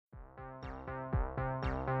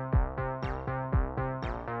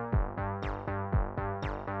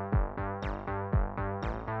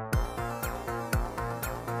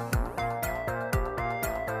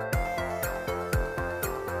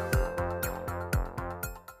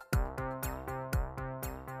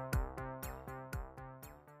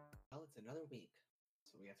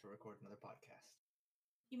to record another podcast.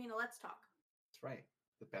 You mean a Let's Talk? That's right,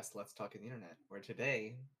 the best Let's Talk in the internet, where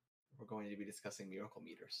today we're going to be discussing miracle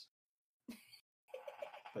meters.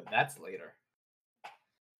 But that's later.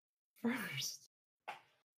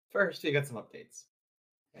 First, we got some updates.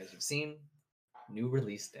 As you've seen, new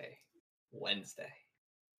release day, Wednesday.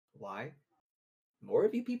 Why? More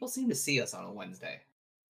of you people seem to see us on a Wednesday.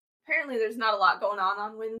 Apparently there's not a lot going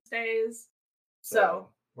on Wednesdays. So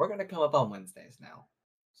we're going to come up on Wednesdays now.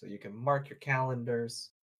 So you can mark your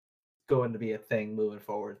calendars. It's going to be a thing moving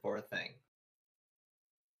forward for a thing.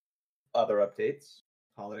 Other updates.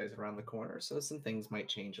 Holidays around the corner, so some things might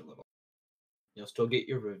change a little. You'll still get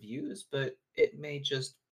your reviews, but it may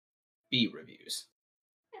just be reviews.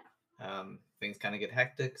 Yeah. Things kind of get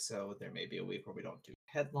hectic, so there may be a week where we don't do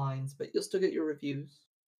headlines, but you'll still get your reviews.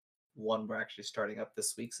 One we're actually starting up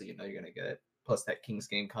this week, so you know you're going to get it. Plus that King's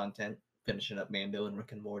Game content, finishing up Mando and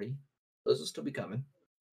Rick and Morty. Those will still be coming.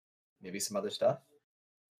 Maybe some other stuff.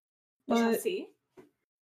 We shall But see.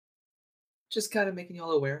 just kind of making you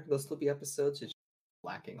all aware, there'll still be episodes just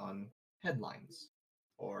lacking on headlines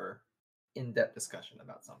or in-depth discussion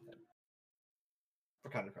about something.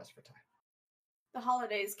 We're kind of pressed for time. The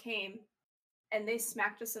holidays came, and they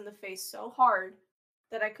smacked us in the face so hard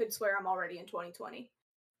that I could swear I'm already in 2020.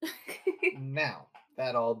 Now,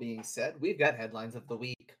 that all being said, we've got headlines of the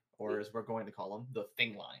week, or as we're going to call them, the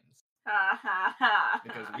thing lines.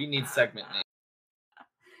 Because we need segment names.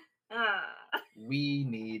 We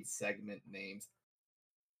need segment names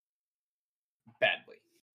badly.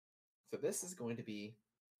 So this is going to be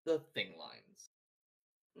the thing lines.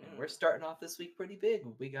 And we're starting off this week pretty big.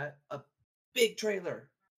 We got a big trailer.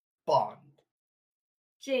 Bond.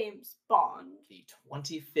 James Bond. The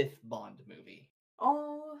 25th Bond movie.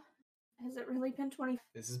 Oh, has it really been 20?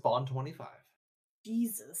 This is Bond 25.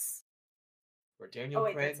 Jesus. Where Daniel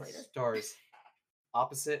Craig that's later. stars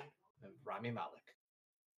opposite of Rami Malek.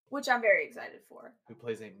 Which I'm very excited for. Who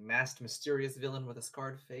plays a masked, mysterious villain with a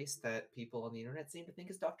scarred face that people on the internet seem to think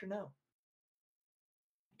is Dr. No.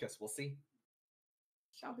 Guess we'll see.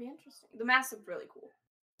 Shall be interesting. The mask looked really cool.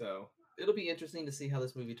 So, it'll be interesting to see how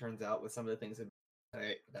this movie turns out with some of the things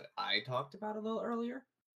that I talked about a little earlier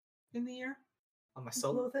in the year on my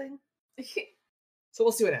solo thing. So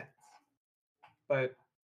we'll see what happens. But,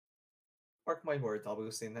 mark my words, I'll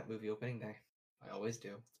be seeing that movie opening day. I always do.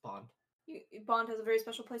 It's Bond. Bond has a very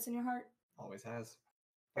special place in your heart. Always has.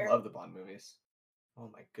 Fair. I love the Bond movies. Oh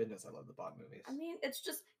my goodness, I love the Bond movies. I mean, it's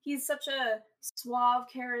just, he's such a suave,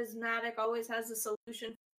 charismatic, always has a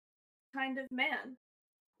solution kind of man.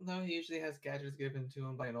 No, he usually has gadgets given to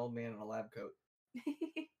him by an old man in a lab coat.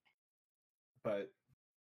 But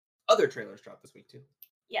other trailers dropped this week too.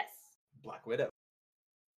 Yes. Black Widow.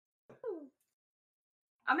 Ooh.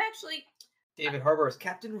 I'm actually... David Harbour is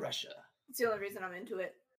Captain Russia. It's the only reason I'm into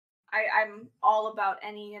it. I'm all about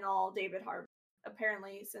any and all David Harbour.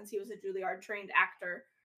 Apparently, since he was a Juilliard-trained actor.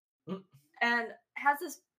 And has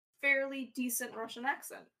this fairly decent Russian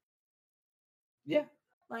accent. Yeah.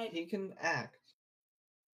 Like, he can act.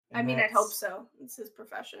 I mean, I'd hope so. It's his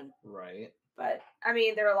profession. Right. But, I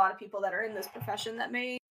mean, there are a lot of people that are in this profession that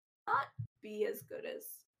may not be as good as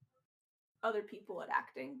other people at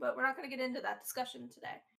acting. But we're not going to get into that discussion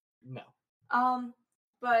today. No.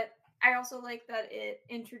 But I also like that it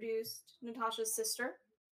introduced Natasha's sister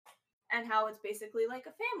and how it's basically like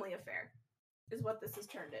a family affair is what this has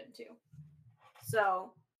turned into.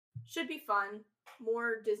 So, should be fun.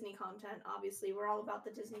 More Disney content, obviously. We're all about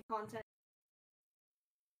the Disney content.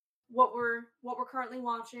 What we're currently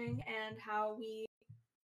watching and how we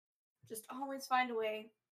just always find a way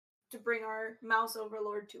to bring our mouse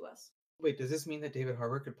overlord to us. Wait, does this mean that David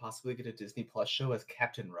Harbour could possibly get a Disney Plus show as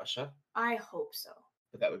Captain Russia? I hope so.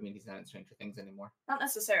 But that would mean he's not in Stranger Things anymore. Not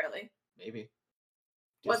necessarily. Maybe.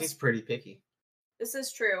 Disney's pretty picky. This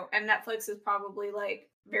is true, and Netflix is probably, like,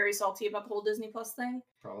 very salty about the whole Disney Plus thing.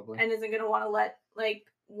 Probably. And isn't going to want to let, like,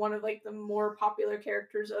 one of, like, the more popular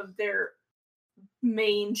characters of their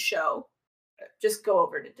main show just go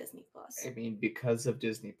over to Disney Plus. I mean, because of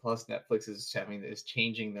Disney Plus, Netflix is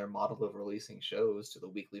changing their model of releasing shows to the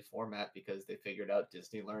weekly format because they figured out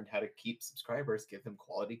Disney learned how to keep subscribers, give them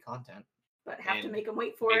quality content. But have to make them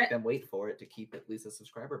wait for it. Make them wait for it to keep at least a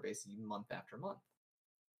subscriber base month after month.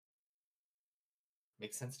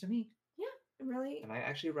 Makes sense to me. Yeah, really. And I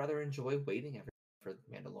actually rather enjoy waiting for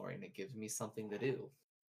Mandalorian. It gives me something to do.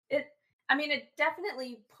 It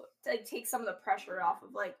definitely takes some of the pressure off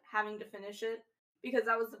of, like, having to finish it. Because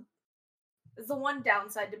that was the one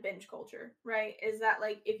downside to binge culture, right? Is that,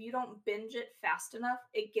 like, if you don't binge it fast enough,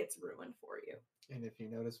 it gets ruined for you. And if you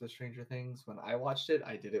notice with Stranger Things, when I watched it,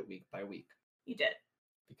 I did it week by week. You did.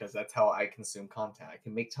 because that's how I consume content. I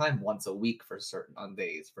can make time once a week on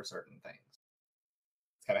days for certain things.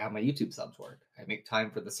 It's kind of how my YouTube subs work. I make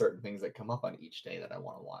time for the certain things that come up on each day that I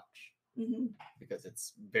want to watch because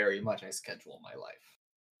it's very much I schedule my life.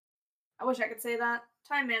 I wish I could say that.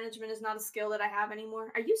 Time management is not a skill that I have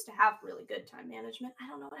anymore. I used to have really good time management. I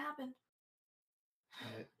don't know what happened.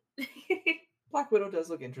 Black Widow does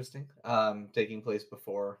look interesting. Taking place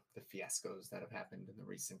before the fiascos that have happened in the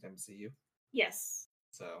recent MCU. Yes.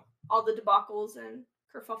 So all the debacles and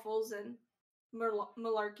kerfuffles and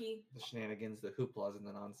malarkey. The shenanigans, the hooplas, and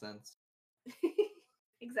the nonsense.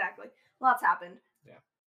 Exactly. Lots happened. Yeah.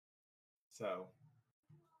 So,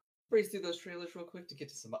 breeze through those trailers real quick to get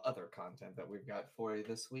to some other content that we've got for you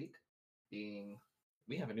this week.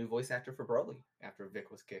 We have a new voice actor for Broly after Vic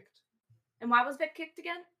was kicked. And why was Vic kicked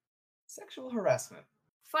again? Sexual harassment.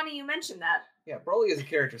 Funny you mentioned that. Yeah, Broly is a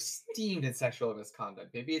character steamed in sexual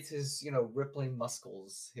misconduct. Maybe it's his, rippling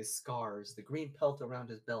muscles, his scars, the green pelt around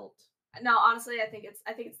his belt. No, honestly, I think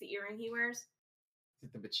it's the earring he wears. Is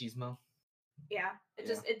it the machismo? Yeah,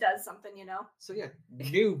 it does something, So yeah,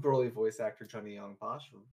 new Broly voice actor Johnny Young Bosch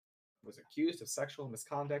was accused of sexual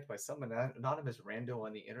misconduct by some anonymous rando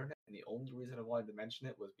on the internet, and the only reason I wanted to mention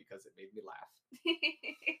it was because it made me laugh.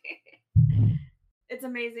 It's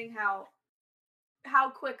amazing how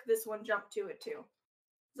quick this one jumped to it too.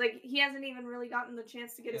 It's like he hasn't even really gotten the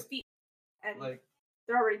chance to get his feet, and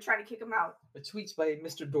they're already trying to kick him out. A tweet by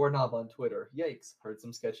Mr. Doorknob on Twitter. Yikes, heard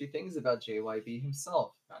some sketchy things about JYB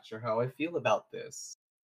himself. Not sure how I feel about this.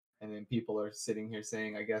 And then people are sitting here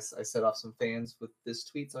saying, I guess I set off some fans with this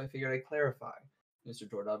tweet, so I figured I'd clarify. Mr.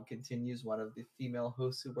 Doorknob continues, one of the female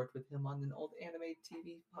hosts who worked with him on an old anime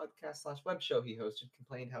TV podcast / web show he hosted,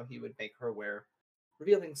 complained how he would make her wear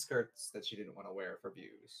revealing skirts that she didn't want to wear for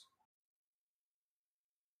views.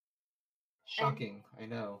 Shocking, I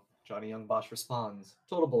know. Johnny Young Bosch responds,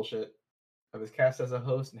 total bullshit. I was cast as a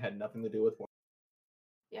host and had nothing to do with work.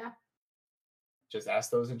 Yeah. Just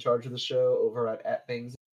ask those in charge of the show over at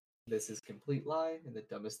Things. This is complete lie and the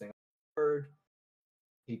dumbest thing I've heard.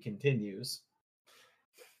 He continues.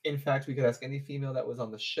 In fact, we could ask any female that was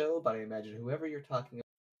on the show, but I imagine whoever you're talking about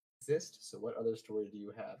exists. So what other story do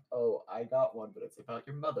you have? Oh, I got one, but it's about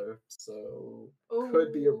your mother, so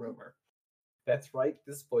could be a rumor. That's right,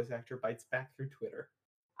 this voice actor bites back through Twitter.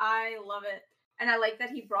 I love it. And I like that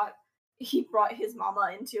he brought his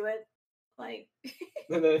mama into it. Like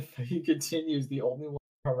and then he continues, the only one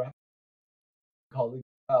around calling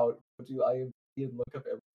out to IMDb and look up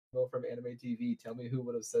every email from Anime TV. Tell me who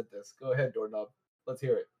would have said this. Go ahead, Doorknob. Let's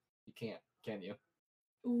hear it. You can't, can you?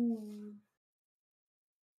 Ooh.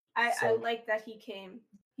 I like that he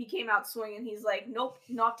came out swinging. He's like, nope,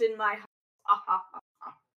 not in my house.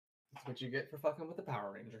 That's what you get for fucking with the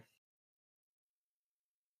Power Ranger.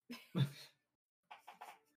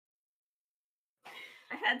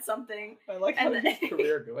 I had something. I like how his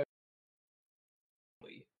career went.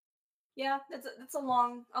 Yeah, that's a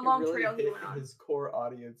long really trail he went on. His core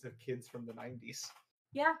audience of kids from the 90s.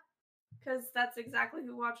 Yeah, because that's exactly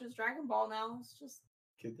who watches Dragon Ball now. It's just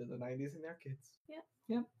kids in the 90s and their kids.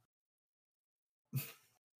 Yeah.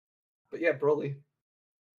 But yeah, Broly,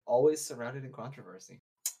 always surrounded in controversy.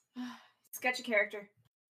 Sketchy character.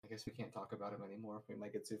 I guess we can't talk about him anymore. We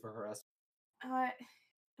might get sued for harassment.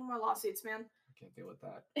 No more lawsuits, man. I can't deal with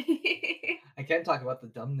that. I can talk about the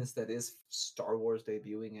dumbness that is Star Wars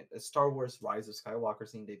Star Wars Rise of Skywalker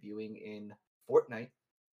scene debuting in Fortnite.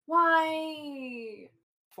 Why?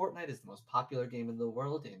 Fortnite is the most popular game in the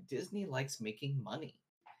world, and Disney likes making money.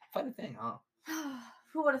 Funny thing, huh?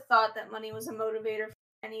 Who would have thought that money was a motivator for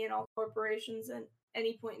any and all corporations at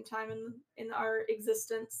any point in time in our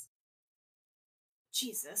existence?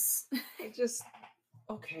 Jesus.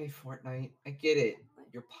 Okay, Fortnite, I get it.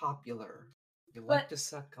 You're popular. You like to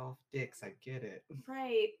suck off dicks. I get it.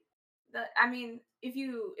 Right. If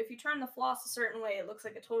you turn the floss a certain way, it looks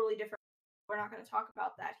like a totally different. We're not going to talk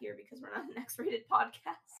about that here because we're not an X-rated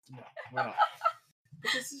podcast. No, we're not.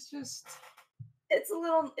 But this is just. It's a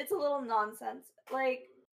little nonsense. Like,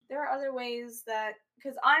 there are other ways that,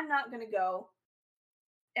 because I'm not going to go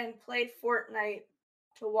and play Fortnite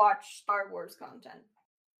to watch Star Wars content.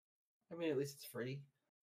 I mean, at least it's free.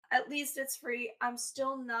 At least it's free. I'm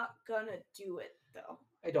still not gonna do it, though.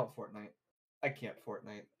 I don't Fortnite. I can't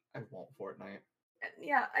Fortnite. I won't Fortnite.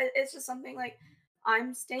 Yeah, it's just something, like,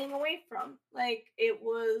 I'm staying away from. Like, it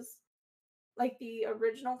was, like, the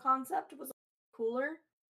original concept was cooler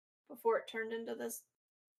before it turned into this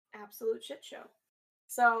absolute shit show.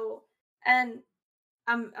 So, and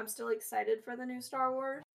I'm still excited for the new Star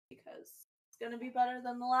Wars because it's gonna be better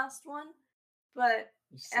than the last one. But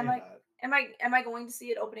am I going to see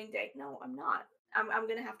it opening day? No, I'm not. I'm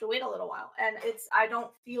gonna have to wait a little while, and I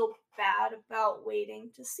don't feel bad about waiting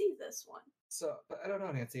to see this one. So, but I don't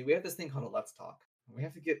know, Nancy. We have this thing called a Let's Talk. We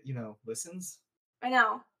have to get, listens. I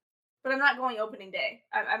know, but I'm not going opening day.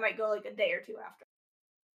 I might go like a day or two after.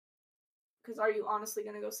 Because are you honestly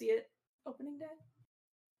gonna go see it opening day?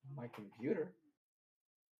 My computer.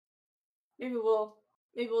 Maybe we'll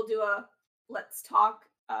do a let's talk.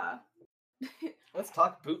 Let's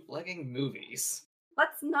talk bootlegging movies.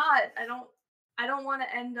 Let's not. I don't want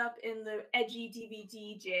to end up in the edgy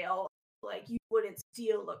DVD jail. Like you wouldn't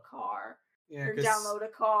steal a car or download a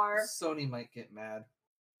car. Sony might get mad.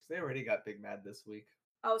 They already got big mad this week.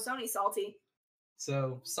 Oh, Sony's salty.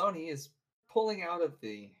 So Sony is pulling out of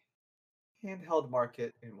the handheld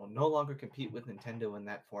market and will no longer compete with Nintendo in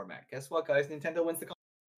that format. Guess what, guys? Nintendo wins the console.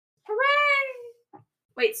 Hooray!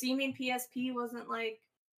 Wait, so you mean PSP wasn't like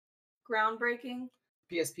groundbreaking?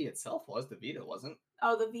 PSP itself was. The Vita wasn't.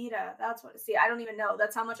 Oh, the Vita. That's what. See, I don't even know.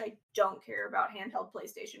 That's how much I don't care about handheld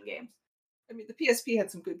PlayStation games. I mean, the PSP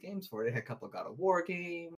had some good games for it. It had a couple of God of War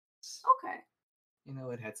games. Okay.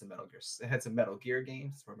 It had some Metal Gear. It had some Metal Gear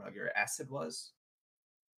games where Metal Gear Acid was.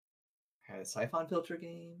 It had a Siphon Filter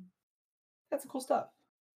game. That's some cool stuff.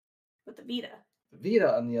 But the Vita. The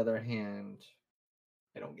Vita, on the other hand,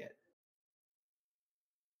 I don't get.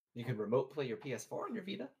 You could remote play your PS4 on your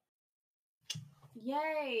Vita.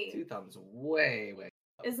 Yay! 2 thumbs way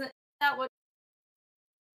up. Isn't that what?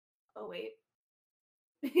 Oh wait.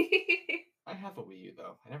 I have a Wii U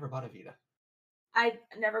though. I never bought a Vita. I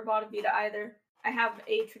never bought a Vita either. I have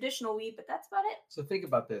a traditional Wii, but that's about it. So think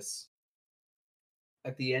about this.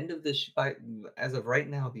 At the end of this, as of right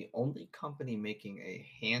now, the only company making a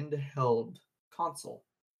handheld console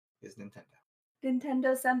is Nintendo.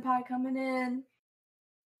 Nintendo Senpai coming in.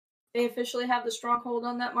 They officially have the stronghold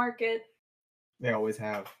on that market. They always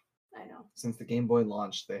have. I know. Since the Game Boy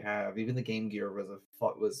launched, they have. Even the Game Gear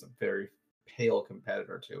was a very pale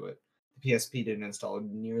competitor to it. The PSP didn't install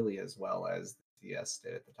nearly as well as the DS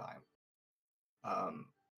did at the time.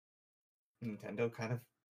 Nintendo kind of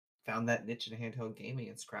found that niche in handheld gaming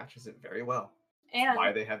and scratches it very well. And that's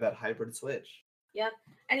why they have that hybrid Switch. Yep.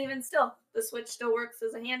 And even still, the Switch still works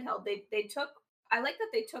as a handheld. I like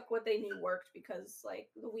that they took what they knew worked, because like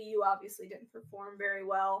the Wii U obviously didn't perform very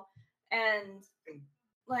well, and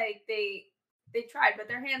like they tried, but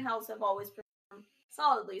their handhelds have always performed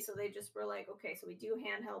solidly. So they just were like, okay, so we do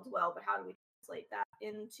handhelds well, but how do we translate that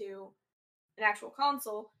into an actual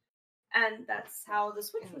console? And that's how the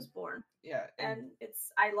Switch was born. Yeah. And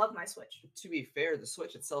I love my Switch. To be fair, the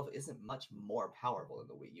Switch itself isn't much more powerful than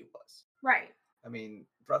the Wii U was. Right. I mean,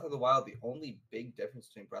 Breath of the Wild, the only big difference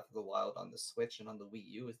between Breath of the Wild on the Switch and on the Wii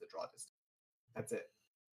U is the draw distance. That's it.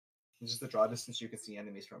 It's just the draw distance you can see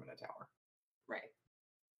enemies from in a tower. Right.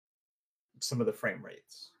 Some of the frame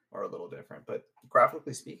rates are a little different, but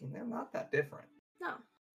graphically speaking, they're not that different. No.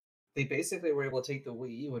 They basically were able to take the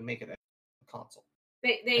Wii U and make it a console.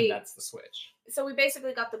 And that's the Switch. So we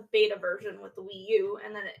basically got the beta version with the Wii U,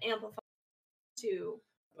 and then it amplified to.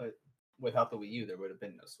 But without the Wii U, there would have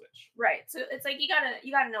been no Switch. Right. So it's like you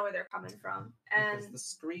gotta know where they're coming from. And because the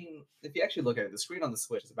screen, if you actually look at it, the screen on the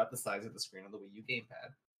Switch is about the size of the screen on the Wii U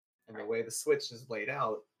gamepad. And the way the Switch is laid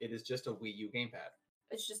out, it is just a Wii U gamepad.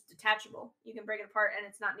 It's just detachable. You can break it apart, and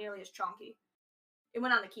it's not nearly as chonky. It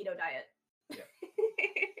went on the keto diet. Yeah.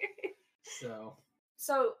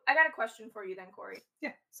 So I got a question for you then, Corey.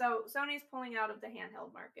 Yeah. So Sony's pulling out of the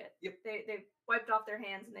handheld market. Yep. They wiped off their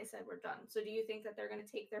hands and they said we're done. So do you think that they're going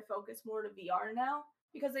to take their focus more to VR now?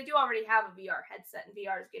 Because they do already have a VR headset, and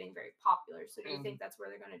VR is getting very popular. So do you think that's where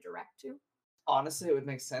they're going to direct to? Honestly, it would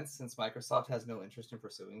make sense, since Microsoft has no interest in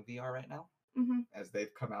pursuing VR right now. Mm-hmm. As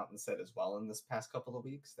they've come out and said as well in this past couple of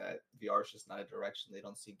weeks, that VR is just not a direction they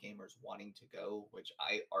don't see gamers wanting to go, which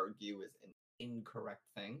I argue is an incorrect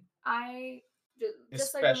thing.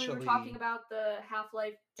 Just like when we were talking about the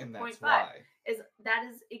Half-Life 2.5, that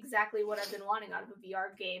is exactly what I've been wanting out of a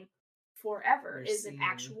VR game forever. An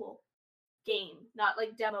actual game, not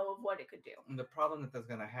like demo of what it could do. And the problem that's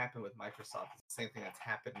going to happen with Microsoft is the same thing that's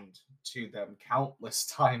happened to them countless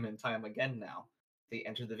time and time again now. They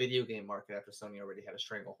entered the video game market after Sony already had a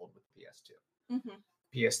stranglehold with the PS2.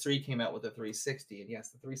 Mm-hmm. PS3 came out with a 360, and yes,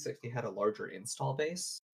 the 360 had a larger install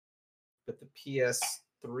base, but the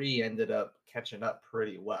PS3 ended up catching up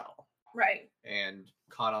pretty well. Right. And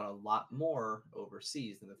caught on a lot more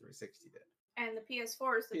overseas than the 360 did. And the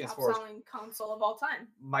PS4 is the top-selling console of all time.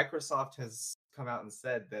 Microsoft has come out and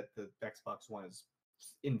said that the Xbox One is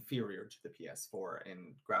inferior to the PS4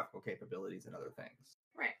 in graphical capabilities and other things.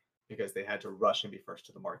 Right. Because they had to rush and be first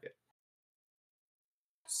to the market.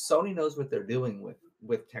 Sony knows what they're doing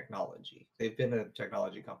with technology. They've been a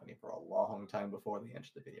technology company for a long time before they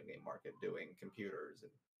entered the video game market, doing computers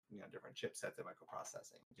and different chipsets and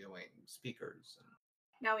microprocessing, doing speakers and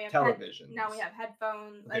now we have televisions. Now we have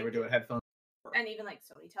headphones. They were doing headphones. And even like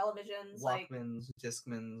Sony televisions, Walkmans,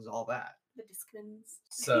 Discmans, all that. The Discmans.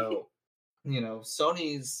 So,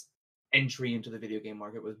 Sony's entry into the video game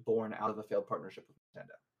market was born out of a failed partnership with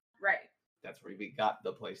Nintendo. Right. That's where we got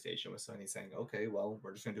the PlayStation, with Sony saying, okay, well,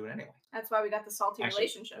 we're just going to do it anyway. That's why we got the salty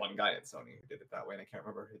relationship. One guy at Sony who did it that way, and I can't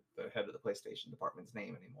remember the head of the PlayStation department's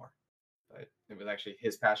name anymore. But it was actually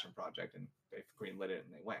his passion project, and they greenlit it,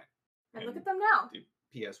 and they went. And look at them now. The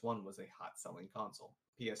PS1 was a hot-selling console.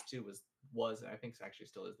 PS2 was, and I think actually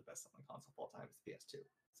still is the best-selling console of all time. It's the PS2.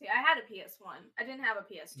 See, I had a PS1. I didn't have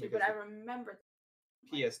a PS2, but I remember.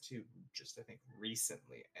 PS2 just, I think,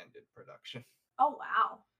 recently ended production. Oh,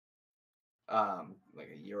 wow. Like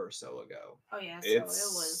a year or so ago. Oh yeah, so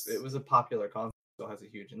it was a popular console. Still has a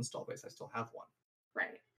huge install base. I still have one.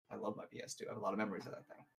 Right. I love my PS2. I have a lot of memories of that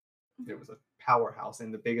thing. It was a powerhouse,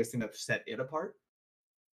 and the biggest thing that set it apart,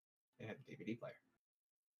 it had a DVD player.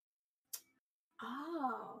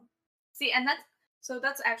 Oh, see, and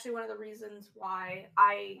that's actually one of the reasons why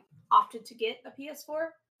I opted to get a PS4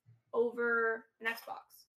 over an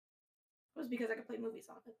Xbox. It was because I could play movies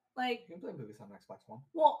on it. Like, you can play movies on an Xbox One.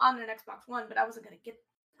 Well, on an Xbox One, but I wasn't gonna get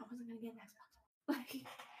an Xbox One. Like,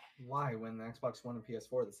 why? When the Xbox One and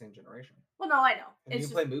PS4 are the same generation. Well, no, I know. And you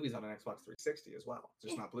can play movies on an Xbox 360 as well,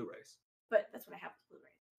 just not Blu-rays. But that's what I have with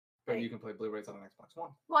Blu-rays. But you can play Blu-rays on an Xbox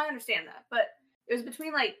One. Well, I understand that, but it was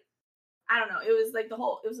between I don't know. It was like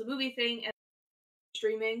it was a movie thing and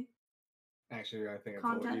streaming. Actually, I think it's a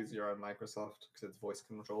little easier on Microsoft because it's voice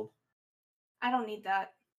controlled. I don't need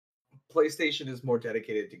that. PlayStation is more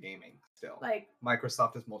dedicated to gaming still. Like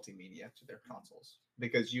Microsoft is multimedia to their consoles,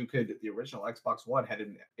 because the original Xbox One had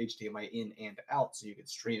an HDMI in and out, so you could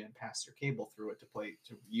stream and pass your cable through it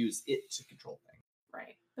to use it to control things.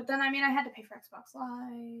 Right, but then I had to pay for Xbox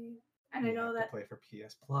Live, and I know that to play for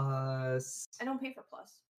PS Plus. I don't pay for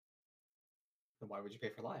Plus. Then why would you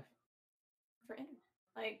pay for Live? For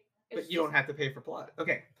internet, but you don't have to pay for Plus.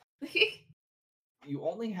 Okay. You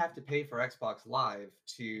only have to pay for Xbox Live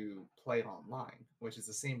to play online, which is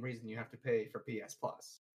the same reason you have to pay for PS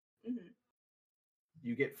Plus. Mm-hmm.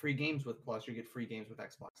 You get free games with Plus, you get free games with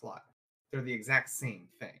Xbox Live. They're the exact same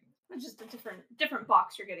thing. It's just a different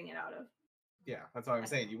box you're getting it out of. Yeah, that's what I'm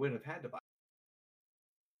saying. You wouldn't have had to buy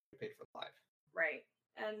it. You paid for Live. Right.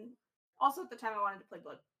 And also at the time I wanted to play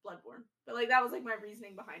Bloodborne. But that was my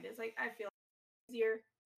reasoning behind it. It's I feel easier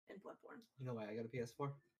in Bloodborne. You know why I got a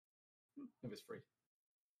PS4? It was free.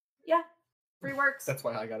 Yeah, free works. That's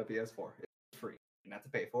why I got a PS4. It's free. You didn't have to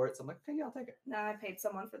pay for it, so I'm like, okay, yeah, I'll take it. No, I paid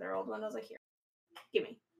someone for their old one. I was like, here, give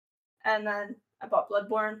me. And then I bought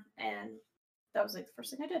Bloodborne, and that was the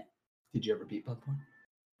first thing I did. Did you ever beat Bloodborne?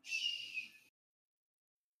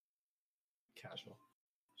 Casual.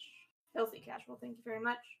 Filthy casual, thank you very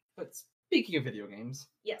much. But speaking of video games,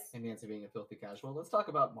 yes, and Nancy being a filthy casual, let's talk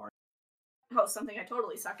about Mario. Oh, something I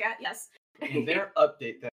totally suck at, yes. In their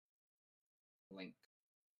update, that Link.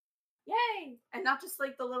 Yay! And not just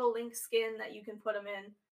the little Link skin that you can put them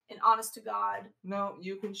in honest to God. No,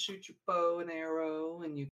 you can shoot your bow and arrow,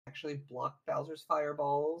 and you can actually block Bowser's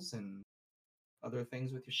fireballs and other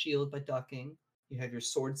things with your shield by ducking. You have your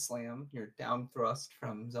sword slam, your down thrust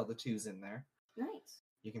from Zelda 2's in there. Nice.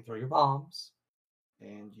 You can throw your bombs,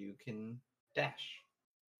 and you can dash.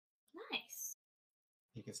 Nice.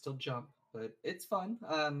 You can still jump, but it's fun.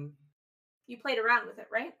 You played around with it,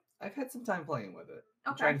 right? I've had some time playing with it.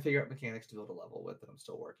 Okay. I'm trying to figure out mechanics to build a level with that I'm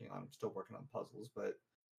still working on. I'm still working on puzzles, but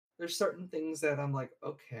there's certain things that I'm like,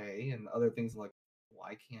 okay, and other things I'm like,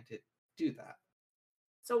 why can't it do that?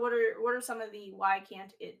 So what are some of the why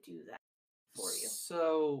can't it do that for you?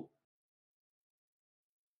 So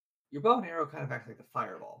your bow and arrow kind of act like the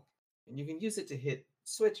fireball, and you can use it to hit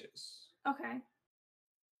switches. Okay.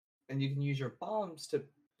 And you can use your bombs to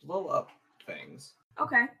blow up things.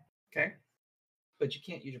 Okay. Okay. But you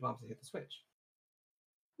can't use your bombs to hit the switch.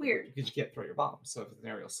 Weird. Because you can't throw your bombs. So if it's an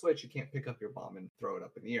aerial switch, you can't pick up your bomb and throw it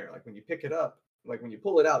up in the air. Like when you pick it up, when you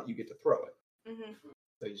pull it out, you get to throw it. Mm-hmm.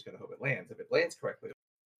 So you just gotta hope it lands. If it lands correctly,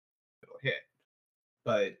 it'll hit.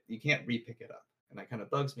 But you can't re-pick it up. And that kind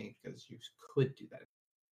of bugs me because you could do that.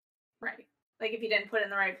 Right. If you didn't put it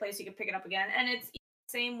in the right place, you could pick it up again. And it's the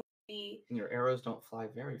same with the... And your arrows don't fly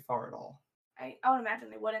very far at all. I would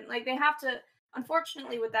imagine they wouldn't. They have to...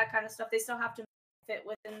 Unfortunately, with that kind of stuff, they still have to fit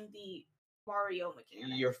within the Mario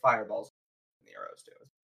mechanic. Your fireballs and the arrows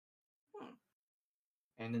do.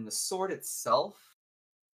 And in the sword itself,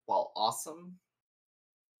 while awesome,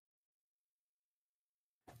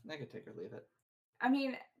 I could take or leave it. I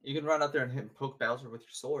mean, you can run out there and hit poke Bowser with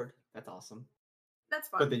your sword. That's awesome. That's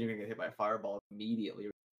fun. But then you're gonna get hit by a fireball immediately,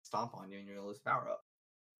 stomp on you, and you're gonna lose power up.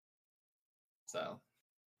 So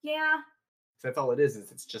yeah, that's all it is.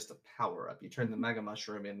 It's just a power up. You turn the Mega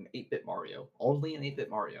Mushroom in 8-bit Mario, only in 8-bit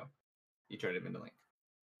Mario. You turn him into Link.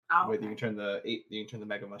 Oh, With you can turn the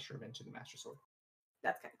Mega Mushroom into the Master Sword.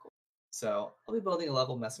 That's kind of cool. So I'll be building a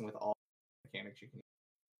level, messing with all mechanics you can use.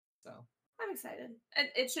 So I'm excited.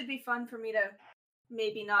 It should be fun for me to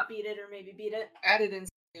maybe not beat it or maybe beat it. Added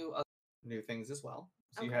into other new things as well.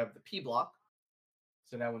 So you have the P block.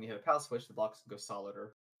 So now when you hit a PAL switch, the blocks go solid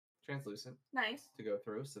or translucent. Nice. To go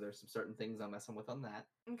through. So there's some certain things I'm messing with on that.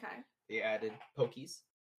 Okay. They added Pokies.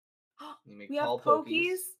 You make tall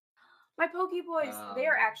Pokies. My Pokeboys, they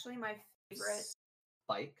are actually my favorite.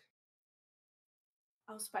 Spike.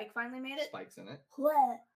 Oh, Spike finally made it? Spike's in it.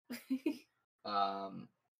 What?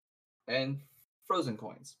 And frozen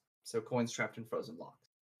coins. So coins trapped in frozen blocks.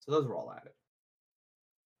 So those were all added.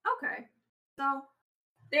 Okay. So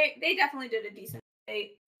they definitely did a decent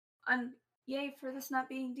update. Yay for this not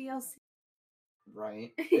being DLC.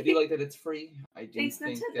 Right. I do like that it's free. I do Thanks,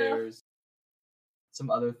 think Nintendo. There's some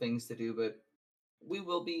other things to do, but we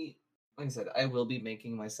will be, like I said, I will be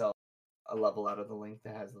making myself a level out of the link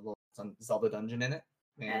that has the little Zelda dungeon in it,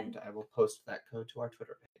 and I will post that code to our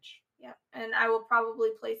Twitter page. Yeah, and I will probably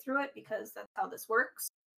play through it because that's how this works.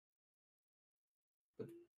 But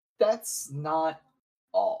that's not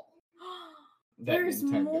all that There's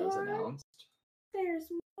Nintendo's more? announced. There's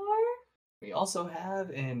more? We also have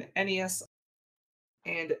an NES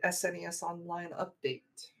and SNES Online update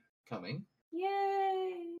coming.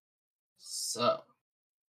 Yay! So,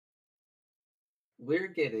 we're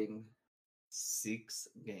getting 6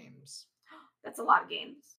 games. That's a lot of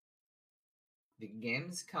games. The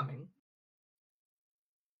games coming.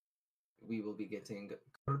 We will be getting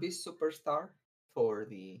Kirby Superstar for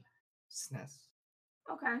the SNES.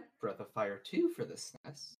 Okay. Breath of Fire 2 for the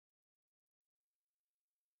SNES.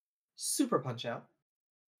 Super Punch Out.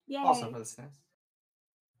 Yay. Also for the SNES.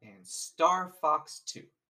 And Star Fox 2.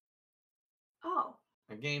 Oh.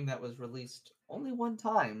 A game that was released only one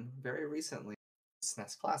time very recently.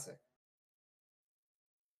 SNES Classic.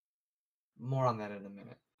 More on that in a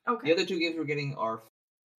minute. Okay. The other 2 games we're getting are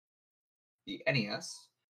the NES.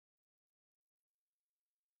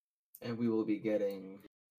 And we will be getting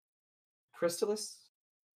Crystalis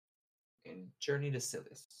and Journey to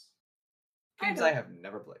Silius. Games I have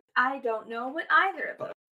never played. I don't know what either of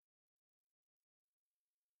them.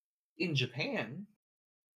 In Japan,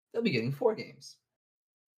 they'll be getting 4 games.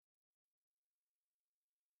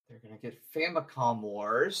 They're going to get Famicom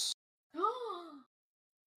Wars.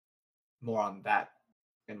 More on that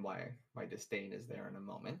and why my disdain is there in a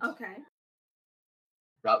moment. Okay.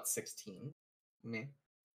 Route 16. Meh.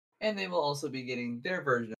 And they will also be getting their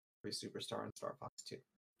version of Kirby Superstar and Star Fox 2.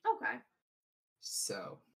 Okay.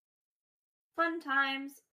 So. Fun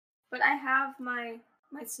times. But I have my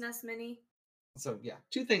SNES Mini. So, yeah.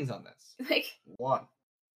 2 things on this. Like. 1.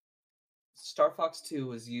 Star Fox 2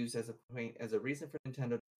 was used as a reason for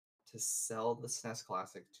Nintendo to sell the SNES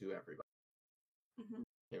Classic to everybody. Mm-hmm.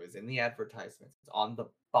 It was in the advertisements. It's on the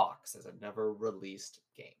box as a never released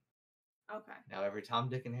game. Okay. Now every Tom,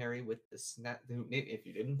 Dick, and Harry with the SNES, if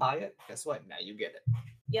you didn't buy it, guess what? Now you get it.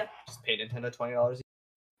 Yep. Just pay Nintendo $20.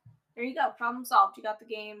 There you go. Problem solved. You got the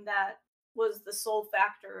game that was the sole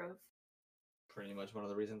factor of. Pretty much one of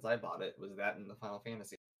the reasons I bought it was that and the Final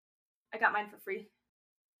Fantasy. I got mine for free.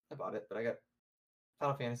 I bought it, but I got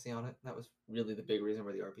Final Fantasy on it. That was really the big reason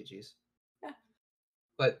were the RPGs. Yeah.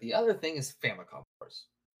 But the other thing is Famicom Wars.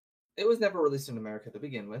 It was never released in America to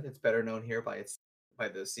begin with. It's better known here by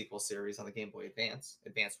the sequel series on the Game Boy Advance,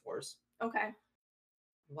 Advance Wars. Okay.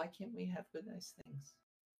 Why can't we have good, nice things?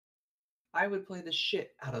 I would play the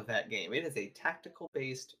shit out of that game. It is a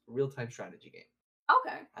tactical-based, real-time strategy game.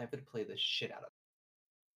 Okay. I would play the shit out of it.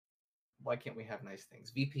 Why can't we have nice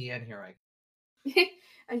things? VPN, here I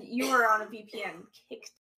And you were on a VPN kick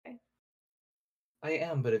today. I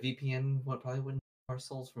am, but a VPN probably wouldn't our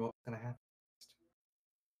souls from what's going to happen next.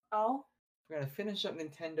 Oh? We're going to finish up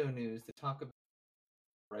Nintendo news to talk about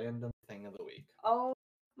random thing of the week. Oh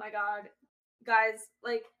my god. Guys,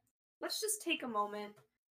 let's just take a moment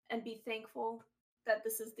and be thankful that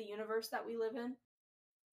this is the universe that we live in.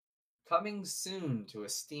 Coming soon to a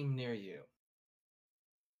Steam near you.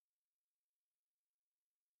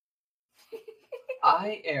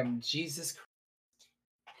 I Am Jesus Christ.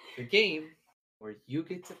 The game where you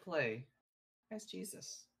get to play as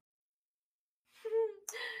Jesus.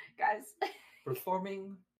 Guys.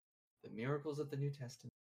 Performing the miracles of the New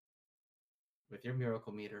Testament with your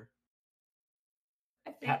miracle meter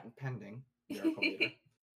I think Patent pending Miracle Meter.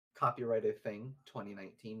 Copyrighted thing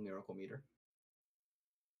 2019 Miracle Meter.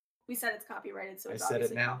 We said it's copyrighted, so it's I said it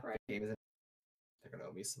obviously now. copyrighted. The game is. They're gonna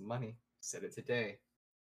owe me some money. Said it today.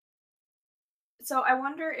 So I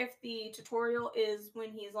wonder if the tutorial is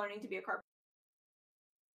when he's learning to be a carpenter.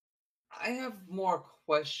 I have more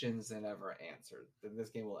questions than ever answered than this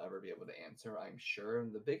game will ever be able to answer, I'm sure.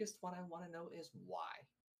 And the biggest one I want to know is why.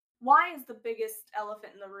 Why is the biggest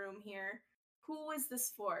elephant in the room here? Who is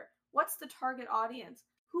this for? What's the target audience?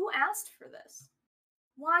 Who asked for this?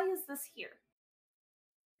 Why is this here?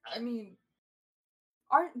 I mean,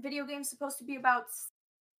 aren't video games supposed to be about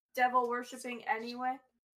devil worshipping anyway?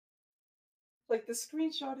 Like the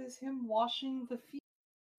screenshot is him washing the feet.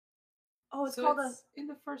 Oh, it's called in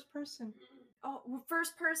the first person.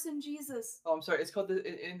 First person Jesus. Oh, I'm sorry. It's called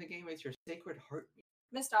in the game. It's your Sacred Heart.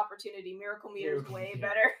 Missed opportunity. Miracle Meter's Miracle way Meter.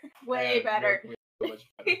 better. Way better. So much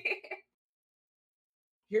better.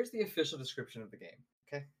 Here's the official description of the game.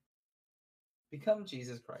 Okay. Become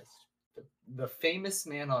Jesus Christ, the famous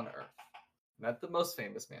man on earth. Not the most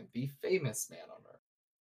famous man, the famous man on earth.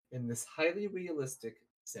 In this highly realistic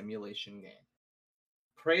simulation game.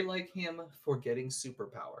 Pray like him for getting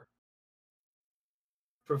superpower.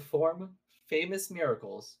 Perform famous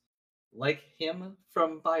miracles like him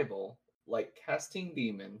from Bible, like casting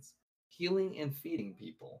demons, healing and feeding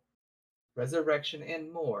people, resurrection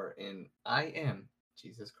and more in I Am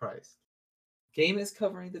Jesus Christ. Game is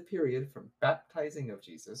covering the period from baptizing of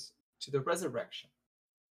Jesus to the resurrection.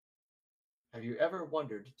 Have you ever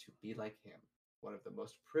wondered to be like him, one of the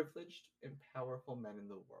most privileged and powerful men in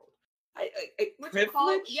the world?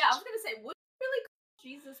 Privileged? Yeah, I was gonna say, would you really call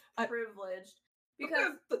Jesus privileged?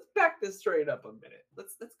 Because let's back this straight up a minute.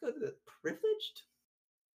 Let's go to the privileged.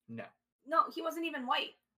 No, he wasn't even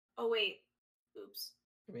white. Oh wait, oops.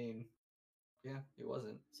 I mean, yeah, he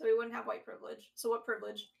wasn't. So he wouldn't have white privilege. So what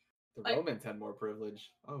privilege? The Romans had more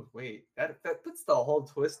privilege. Oh wait, that puts the whole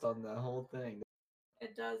twist on the whole thing.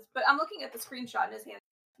 It does, but I'm looking at the screenshot and his hand's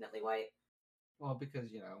definitely white. Well,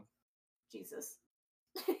 because Jesus.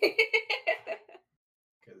 Because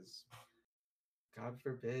God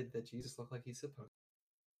forbid that Jesus look like he's supposed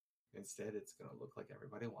to. Instead, it's going to look like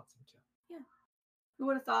everybody wants him to. Yeah. Who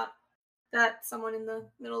would have thought that someone in the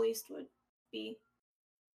Middle East would be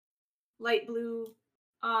light blue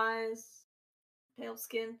eyes, pale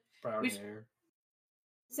skin, brown hair,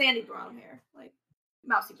 sandy brown hair, like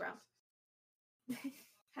mousy brown.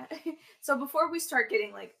 So before we start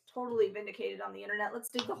getting like totally vindicated on the internet, let's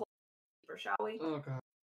dig the hole deeper, shall we? Oh god.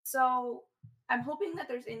 So I'm hoping that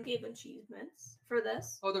there's in-game achievements for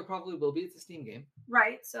this. Oh, there probably will be. It's a Steam game.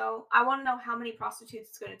 Right. So I want to know how many prostitutes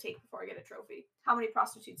it's going to take before I get a trophy. How many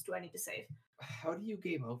prostitutes do I need to save? How do you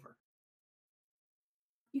game over?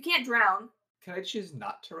 You can't drown. Can I choose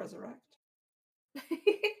not to resurrect?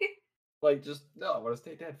 Like, just, no, I want to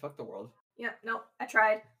stay dead. Fuck the world. Yeah, no, I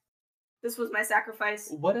tried. This was my sacrifice.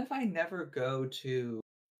 What if I never go to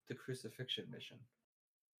the crucifixion mission?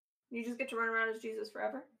 You just get to run around as Jesus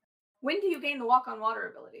forever? When do you gain the walk on water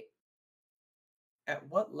ability? At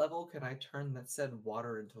what level can I turn that said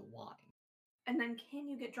water into wine? And then can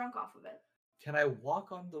you get drunk off of it? Can I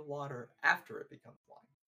walk on the water after it becomes wine?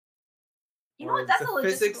 You know what? That's a logistical...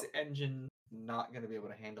 physics engine not going to be able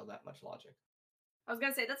to handle that much logic. I was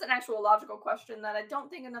going to say, that's an actual logical question that I don't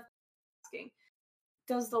think enough asking.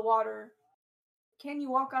 Does the water... Can you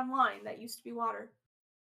walk on wine that used to be water?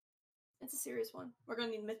 It's a serious one. We're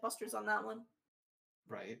going to need Mythbusters on that one.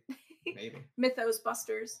 Right. Maybe. Mythos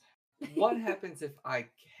Busters. What happens if I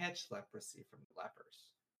catch leprosy from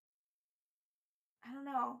lepers? I don't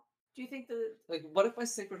know. Do you think the... Like, what if my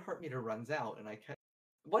Sacred Heart meter runs out and I catch...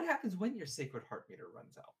 What happens when your Sacred Heart meter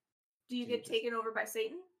runs out? Do you get taken over by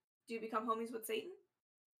Satan? Do you become homies with Satan?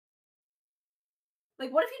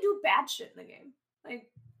 Like, what if you do bad shit in the game?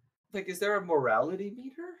 Like, is there a morality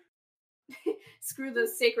meter? Screw the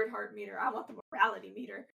Sacred Heart meter. I want the morality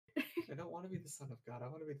meter. I don't want to be the son of God. I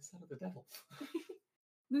want to be the son of the devil.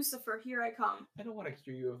 Lucifer, here I come. I don't want to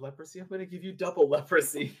cure you of leprosy. I'm going to give you double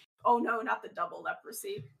leprosy. Oh no, not the double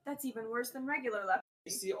leprosy. That's even worse than regular leprosy.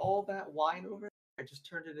 You see all that wine over there? I just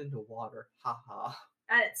turned it into water. Ha ha.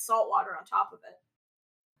 And it's salt water on top of it.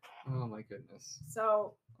 Oh my goodness.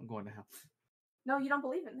 So... I'm going to hell. No, you don't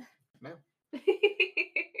believe in that. No.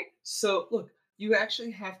 So, look, you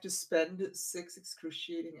actually have to spend 6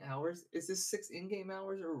 excruciating hours. Is this 6 in-game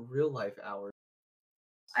hours or real-life hours?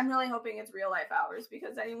 I'm really hoping it's real-life hours,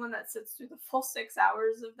 because anyone that sits through the full 6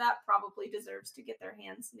 hours of that probably deserves to get their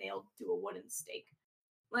hands nailed to a wooden stake.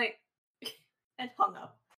 Like, and hung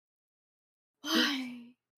up. Why?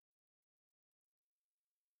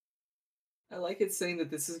 I like it saying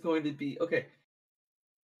that this is going to be... Okay,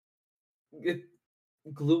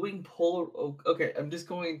 gluing polar. Okay, I'm just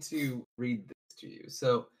going to read this to you.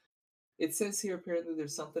 So it says here apparently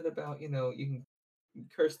there's something about, you can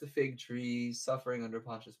curse the fig tree, suffering under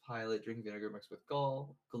Pontius Pilate, drinking vinegar mixed with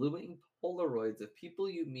gall, gluing Polaroids of people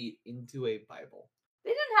you meet into a Bible.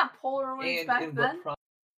 They didn't have Polaroids And back in then. what probably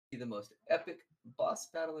the most epic boss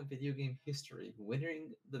battle in video game history,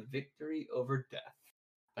 winning the victory over death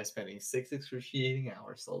by spending 6 excruciating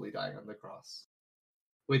hours slowly dying on the cross,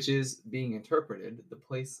 which is being interpreted the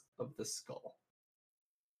place of the skull.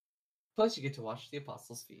 Plus, you get to watch the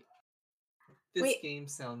Apostles' feet. This game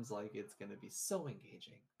sounds like it's going to be so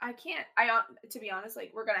engaging. To be honest,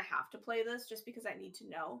 like, we're going to have to play this just because I need to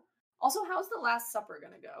know. Also, how's the Last Supper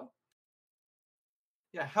going to go?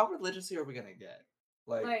 Yeah, how religiously are we going to get?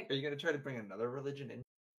 Like, are you going to try to bring another religion into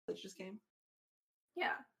the religious game?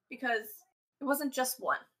 Yeah, because it wasn't just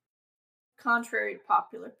one. Contrary to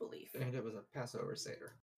popular belief. And it was a Passover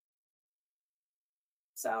Seder.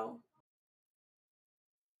 So...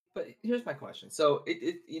 But here's my question. So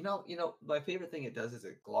my favorite thing it does is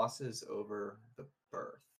it glosses over the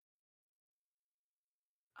birth.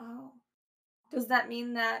 Oh. Does that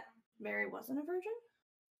mean that Mary wasn't a virgin?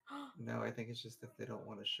 No, I think it's just that they don't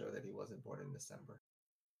want to show that he wasn't born in December.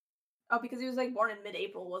 Oh, because he was like born in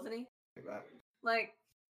mid-April, wasn't he? Like that. Like,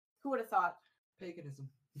 who would have thought? Paganism.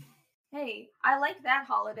 Hey, I like that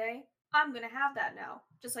holiday. I'm gonna have that now.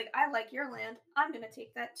 Just like I like your land, I'm gonna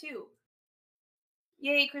take that too.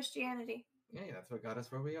 Yay, Christianity. Yeah, that's what got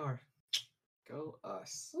us where we are. Go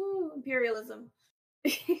us. Woo, imperialism.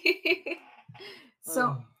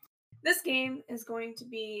 So, this game is going to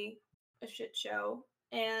be a shit show,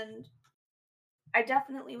 and I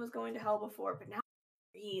definitely was going to hell before, but now I'm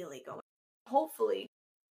really going. Hopefully,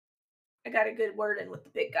 I got a good word in with the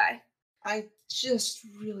big guy. I just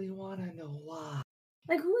really want to know why.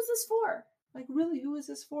 Like, who is this for? Like, really, who is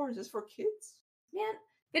this for? Is this for kids? Man,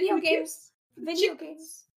 video games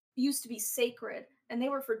used to be sacred, and they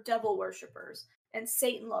were for devil worshippers and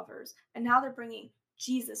Satan lovers, and now they're bringing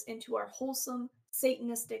Jesus into our wholesome,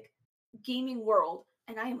 satanistic gaming world,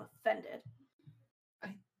 and I am offended.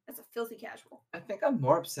 As a filthy casual. I think I'm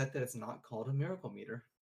more upset that it's not called a miracle meter,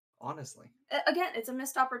 honestly. Again, it's a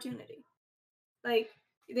missed opportunity. Like,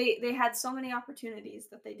 they had so many opportunities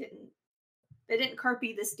that they didn't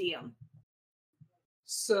carpe this diem.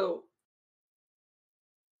 So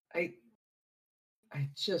I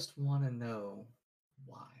just want to know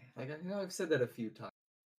why. Like, I know I've said that a few times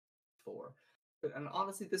before, but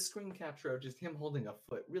honestly, this screen capture of just him holding a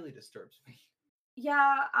foot really disturbs me.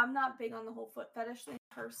 Yeah, I'm not big on the whole foot fetish thing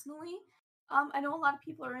personally. I know a lot of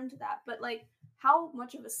people are into that, but like, how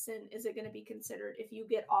much of a sin is it going to be considered if you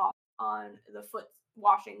get off on the foot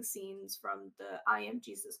washing scenes from the I Am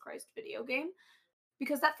Jesus Christ video game?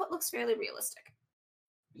 Because that foot looks fairly realistic.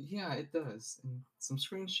 Yeah, it does. And some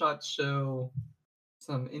screenshots show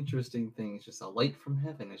some interesting things. Just a light from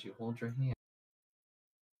heaven as you hold your hand.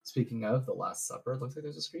 Speaking of the Last Supper, it looks like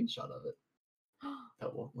there's a screenshot of it.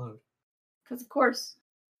 That won't load. Because of course.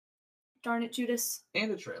 Darn it, Judas.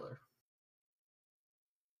 And a trailer.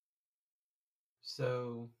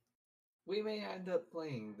 So, we may end up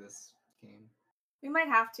playing this game. We might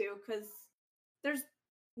have to, because there's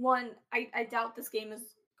one, I doubt this game is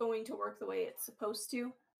going to work the way it's supposed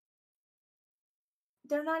to.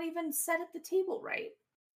 They're not even set at the table right.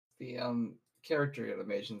 The character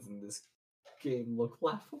animations in this game look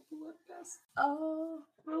laughable at best. Oh.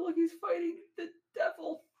 Look, he's fighting the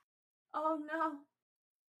devil. Oh no.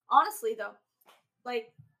 Honestly though,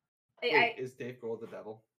 like, is Dave Grohl the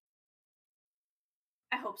devil?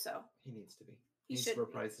 I hope so. He needs to be. He needs to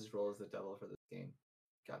reprise his role as the devil for this game.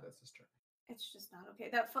 God, that's his turn. It's just not okay.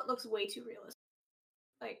 That foot looks way too realistic.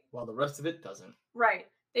 Like, while the rest of it doesn't. Right.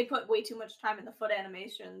 They put way too much time in the foot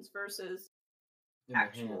animations versus in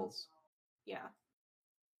actual. The hands. Yeah.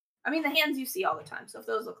 I mean, the hands you see all the time, so if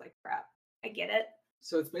those look like crap, I get it.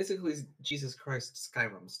 So it's basically Jesus Christ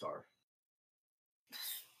Skyrim star.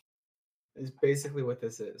 Is basically what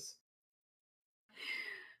this is.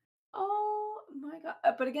 Oh my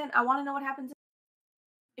god. But again, I want to know what happens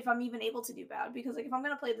if I'm even able to do bad. Because, like, if I'm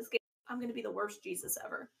going to play this game, I'm going to be the worst Jesus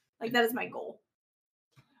ever. Like, that is my goal.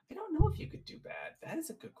 I don't know if you could do bad. That is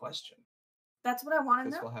a good question. That's what I want to know.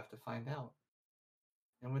 Because we'll have to find out.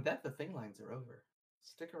 And with that, the thing lines are over.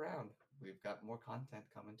 Stick around. We've got more content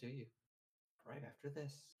coming to you right after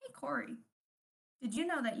this. Hey, Corey. Did you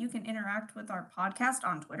know that you can interact with our podcast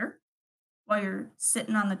on Twitter while you're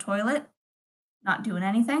sitting on the toilet, not doing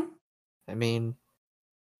anything? I mean,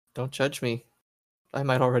 don't judge me. I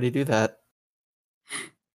might already do that.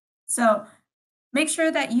 So make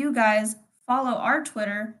sure that you guys follow our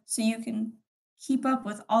Twitter so you can keep up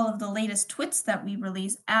with all of the latest twits that we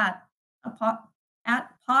release at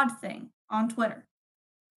Podthing on Twitter.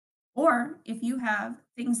 Or if you have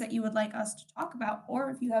things that you would like us to talk about, or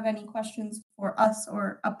if you have any questions for us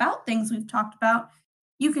or about things we've talked about,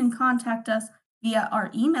 you can contact us via our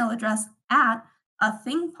email address at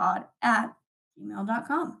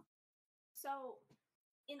athingpod@gmail.com. So,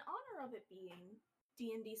 in honor of it being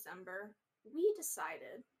D&D December, we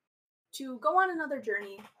decided to go on another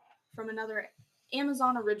journey from another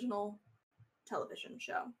Amazon original television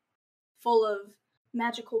show full of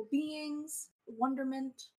magical beings,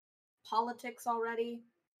 wonderment, politics already,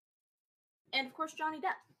 and of course Johnny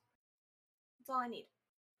Depp. That's all I need.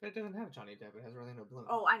 But it doesn't have Johnny Depp. It has Orlando Bloom.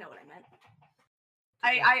 Oh, I know what I meant.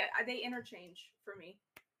 I they interchange for me.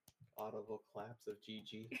 Audible claps of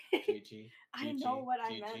GG. GG. I know what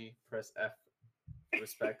I meant. GG. Press F.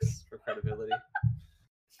 Respects for credibility.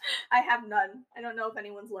 I have none. I don't know if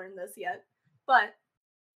anyone's learned this yet, but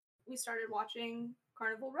we started watching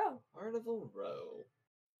Carnival Row. Carnival Row.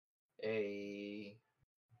 A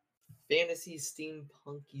fantasy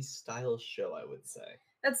steampunky style show, I would say.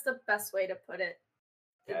 That's the best way to put it.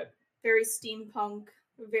 Okay. Very steampunk,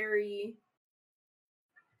 very...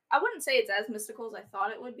 I wouldn't say it's as mystical as I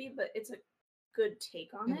thought it would be, but it's a good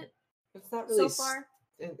take on it. It's not really so far.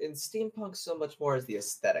 In steampunk so much more as the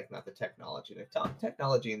aesthetic, not the technology. The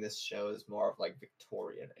technology in this show is more of like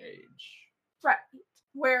Victorian age. Right.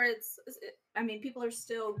 Where people are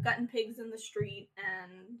still gutting pigs in the street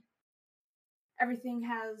and everything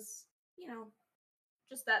has,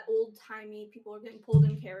 just that old-timey, people are getting pulled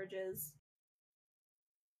in carriages.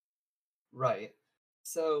 Right.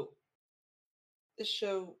 So, this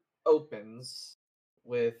show opens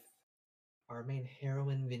with our main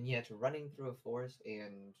heroine, Vignette, running through a forest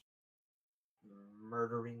and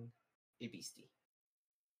murdering a beastie.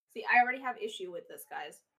 See, I already have issue with this,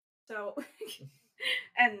 guys. So,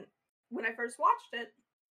 and when I first watched it,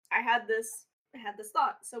 I had this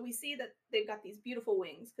thought. So we see that they've got these beautiful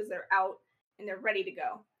wings because they're out and they're ready to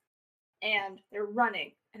go. And they're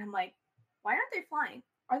running. And I'm like, why aren't they flying?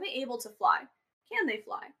 Are they able to fly? Can they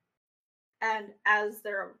fly? And as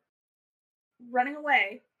they're running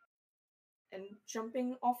away and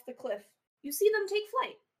jumping off the cliff, you see them take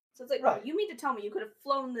flight. So it's like, right. You mean to tell me you could have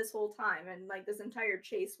flown this whole time and like this entire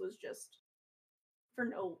chase was just for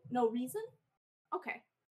no reason? Okay.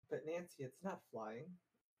 But Nancy, it's not flying.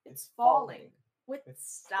 It's falling with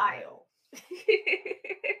style.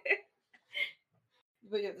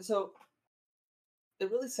 But yeah, so it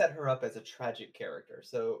really set her up as a tragic character.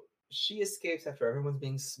 So she escapes after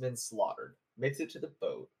everyone's been slaughtered, makes it to the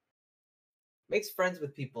boat, makes friends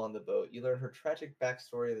with people on the boat. You learn her tragic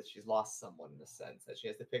backstory that she's lost someone in a sense, that she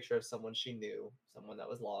has the picture of someone she knew, someone that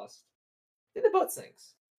was lost. Then the boat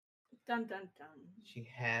sinks. Dun dun dun. She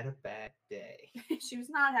had a bad day. She was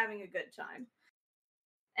not having a good time.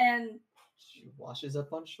 And she washes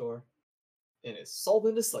up on shore and is sold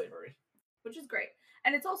into slavery. Which is great.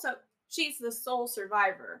 And it's also, she's the sole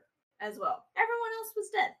survivor as well. Everyone else was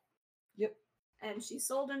dead. Yep. And she's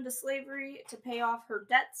sold into slavery to pay off her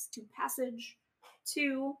debts to passage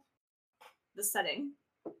to the setting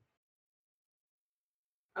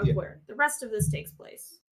of where the rest of this takes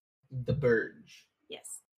place. The Burge.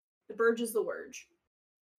 Yes. The Burge is the Wurge.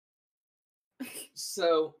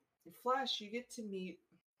 So, Flash, you get to meet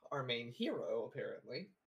our main hero, apparently.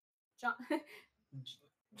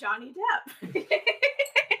 Johnny Depp.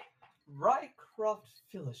 Rycroft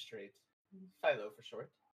Philostrate. Philo for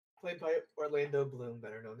short. Played by Orlando Bloom,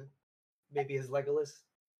 better known maybe as Legolas.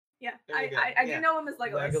 Yeah, I do know him as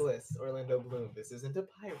Legolas. Legolas, Orlando Bloom. This isn't a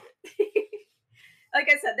pirate. Like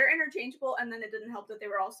I said, they're interchangeable, and then it didn't help that they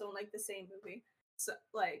were also in like the same movie, so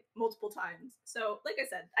like multiple times. So, like I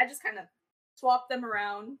said, I just kind of swapped them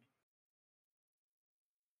around.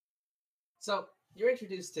 So you're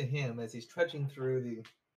introduced to him as he's trudging through the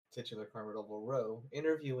titular Carnival Row,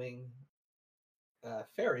 interviewing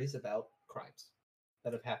fairies about crimes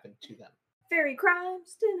that have happened to them. Fairy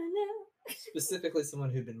crimes. Specifically, someone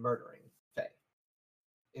who'd been murdering fae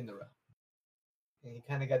in the row. And he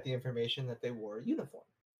kind of got the information that they wore a uniform.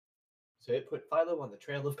 So it put Philo on the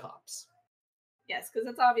trail of cops. Yes, because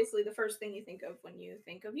that's obviously the first thing you think of when you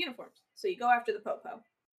think of uniforms. So you go after the Popo.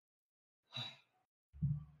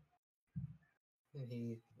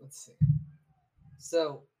 And let's see.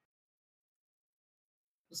 So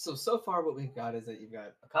far what we've got is that you've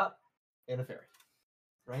got a cop and a fairy,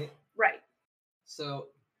 right? Right. So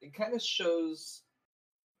it kind of shows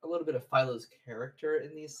a little bit of Philo's character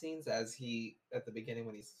in these scenes, as he, at the beginning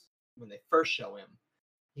when they first show him,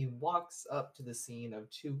 he walks up to the scene of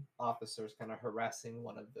two officers kind of harassing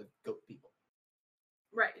one of the goat people.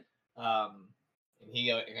 Right. and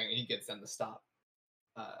he gets them to stop.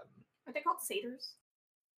 Are they called satyrs?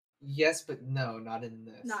 Yes, but no, not in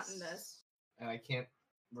this. Not in this. And I can't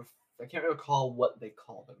recall what they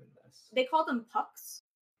call them in this. They call them pucks,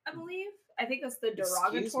 I believe. I think that's the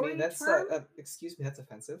derogatory term. Excuse me, that's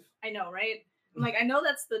offensive. I know, right? I'm like, I know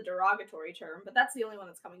that's the derogatory term, but that's the only one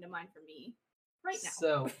that's coming to mind for me right now.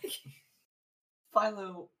 So,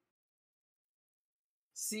 Philo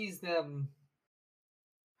sees them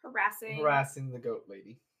harassing the goat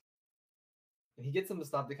lady, and he gets them to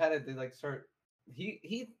stop. They like start.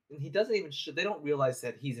 He doesn't even. They don't realize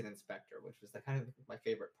that he's an inspector, which was the kind of my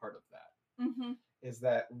favorite part of that. Mm-hmm. Is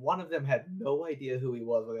that one of them had no idea who he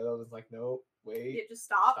was, while the other was like, "No, wait, yeah, just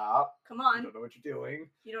stop. Come on, you don't know what you're doing.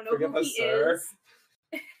 You don't know who he is."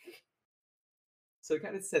 So it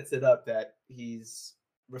kind of sets it up that he's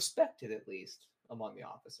respected, at least among the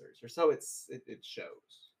officers, or so it shows.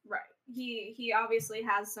 Right. He obviously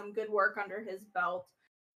has some good work under his belt.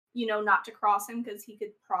 Not to cross him because he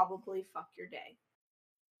could probably fuck your day.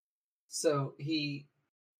 So he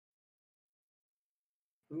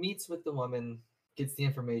meets with the woman, gets the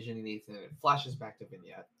information he needs, and it flashes back to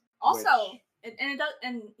Vignette. Also,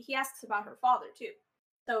 and he asks about her father too.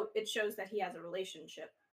 So it shows that he has a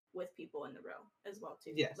relationship with people in the row as well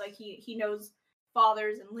too. Yes. Like he knows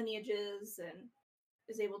fathers and lineages and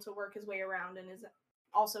is able to work his way around and is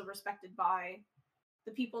also respected by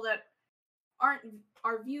the people that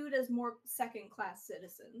are viewed as more second-class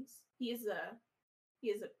citizens. He is a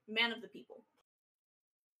man of the people.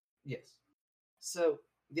 Yes. So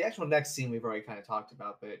the actual next scene we've already kind of talked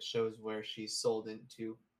about, but it shows where she's sold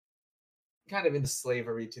into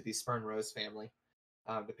slavery to the Spurn Rose family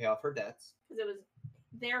to pay off her debts. Because it was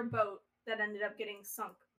their boat that ended up getting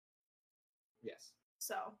sunk. Yes.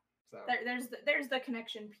 So there's the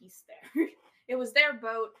connection piece there. It was their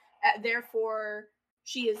boat, therefore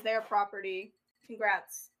she is their property.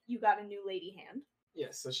 Congrats, you got a new lady hand.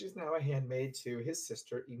 Yes, so she's now a handmaid to his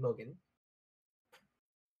sister, Imogen.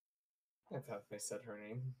 That's how they said her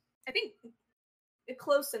name. I think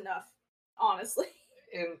close enough, honestly.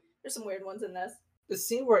 And there's some weird ones in this. The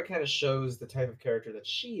scene where it kind of shows the type of character that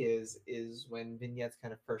she is when Vignette's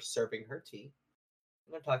kind of first serving her tea.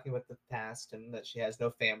 And they're talking about the past and that she has no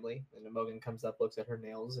family. And Imogen comes up, looks at her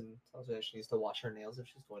nails, and tells her that she needs to wash her nails if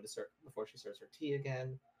she's going to serve before she serves her tea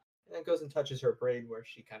again. And then goes and touches her braid where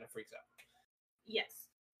she kind of freaks out. Yes.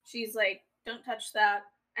 She's like, don't touch that.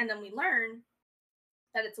 And then we learn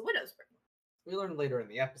that it's a widow's braid. We learn later in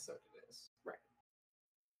the episode it is. Right.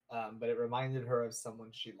 But it reminded her of someone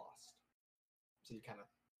she lost. So you kind of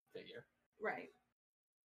figure. Right.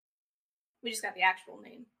 We just got the actual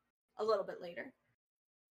name a little bit later.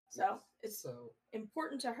 So it's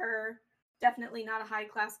important to her. Definitely not a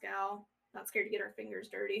high-class gal. Not scared to get her fingers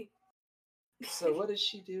dirty. So what does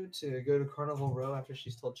she do to go to Carnival Row after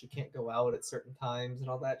she's told she can't go out at certain times and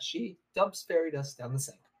all that? She dumps fairy dust down the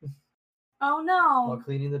sink. Oh no! While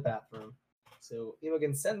cleaning the bathroom. So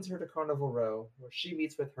Imogen sends her to Carnival Row, where she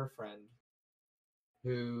meets with her friend,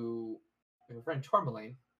 her friend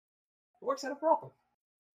Tourmaline, who works at a brothel.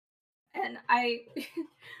 And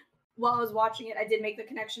while I was watching it, I did make the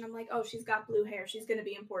connection. I'm like, oh, she's got blue hair. She's going to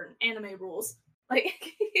be important. Anime rules. Like,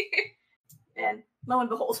 and lo and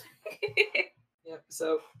behold. Yeah,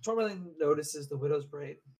 so Tourmaline notices the widow's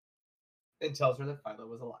braid and tells her that Philo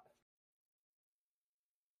was alive.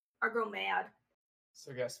 I grow mad.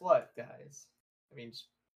 So guess what, guys? I mean,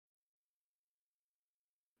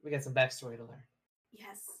 we got some backstory to learn.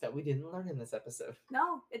 Yes. That we didn't learn in this episode.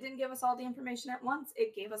 No, it didn't give us all the information at once.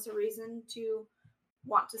 It gave us a reason to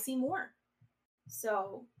want to see more.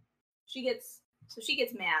 So she gets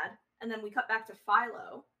mad, and then we cut back to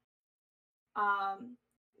Philo,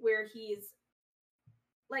 where he's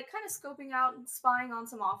like kind of scoping out and spying on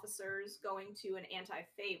some officers going to an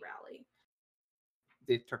anti-Fae rally.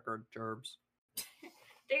 They took our gerbs.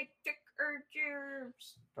 They took our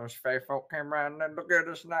gerbs. Those Fae folk came around and looked at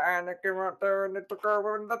us and they came out there and they took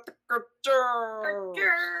our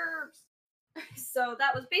gerbs. So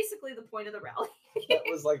that was basically the point of the rally. That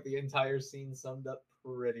was like the entire scene summed up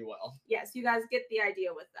pretty well. Yes, you guys get the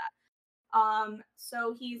idea with that.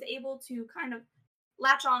 So he's able to kind of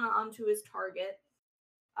latch onto his target,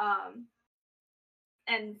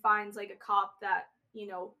 and finds like a cop that,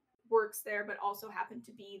 works there but also happened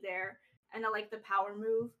to be there. And I like the power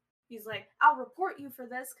move. He's like, I'll report you for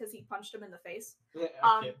this, because he punched him in the face. Yeah,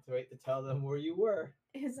 I can't wait to tell them where you were.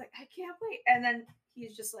 He's like, I can't wait. And then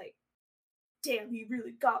he's just like, damn, he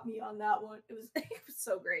really got me on that one. It was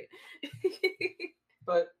so great.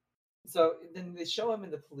 But so then they show him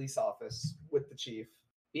in the police office with the chief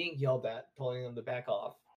being yelled at, telling him to back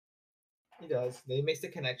off. He does. They makes the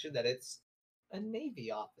connection that it's a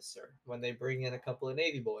Navy officer when they bring in a couple of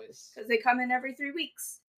Navy boys. Because they come in every 3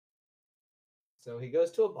 weeks. So he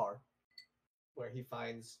goes to a bar where he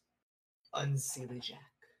finds Unseelie Jack.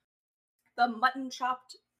 The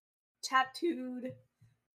mutton-chopped, tattooed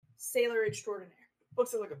sailor extraordinaire.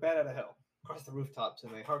 Looks like a bat out of hell. Across the rooftops in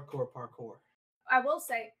a hardcore parkour. I will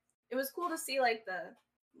say, it was cool to see like the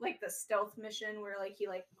stealth mission where like he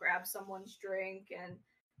like grabbed someone's drink and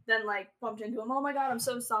then like bumped into him. Oh my god, I'm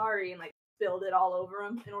so sorry, and like spilled it all over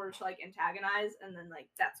him in order to like antagonize, and then like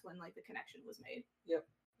that's when like the connection was made. Yep.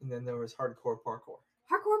 And then there was hardcore parkour.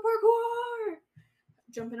 Parkour!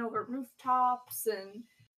 Jumping over rooftops and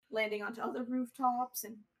landing onto other rooftops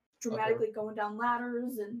and dramatically going down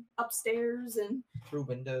ladders and upstairs and through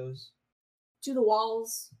windows. To the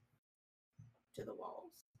walls.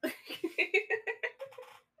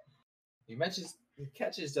 He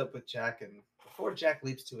catches up with Jack, and before Jack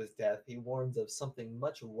leaps to his death, he warns of something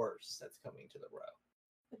much worse that's coming to the row.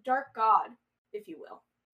 A dark god, if you will.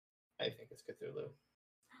 I think it's Cthulhu.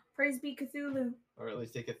 Praise be Cthulhu. Or at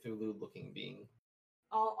least a Cthulhu-looking being.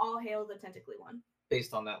 All hail the tentacly one.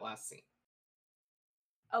 Based on that last scene.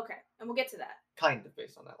 Okay, and we'll get to that. Kind of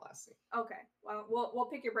based on that last scene. Okay, well, we'll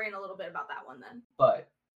pick your brain a little bit about that one then. But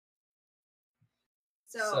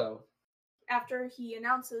so after he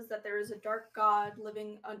announces that there is a dark god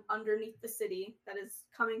living underneath the city that is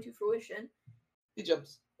coming to fruition, he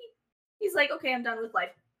jumps. He's like, okay, I'm done with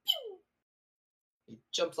life. Pew! He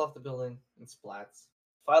jumps off the building and splats.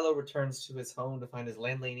 Philo returns to his home to find his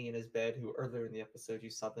landlady in his bed, who earlier in the episode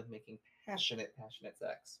you saw them making passionate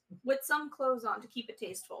sex. With some clothes on to keep it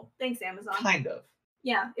tasteful. Thanks, Amazon. Kind of.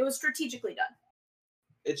 Yeah, it was strategically done.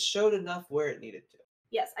 It showed enough where it needed to.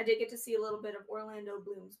 Yes, I did get to see a little bit of Orlando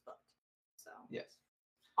Bloom's butt. So yes.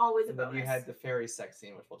 Always a bonus. bonus. Then you had the fairy sex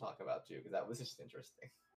scene, which we'll talk about too, because that was just interesting.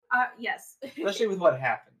 Yes. Especially with what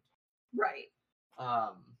happened. Right.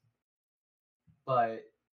 But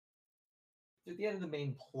at the end of the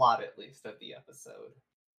main plot, at least, of the episode.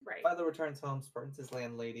 Right. Philo returns home, spurns his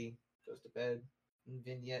landlady, goes to bed, and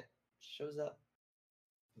Vignette shows up.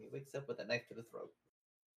 And he wakes up with a knife to the throat.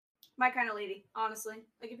 My kind of lady, honestly.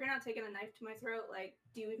 Like, if you're not taking a knife to my throat, like,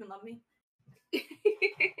 do you even love me?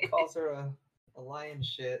 Calls her a lying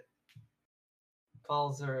shit.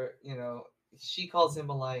 Calls her, she calls him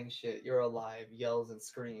a lying shit. You're alive. Yells and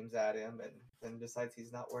screams at him, and then decides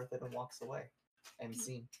he's not worth it and walks away. End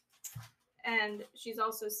scene. And she's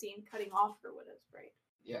also seen cutting off her widow's braid.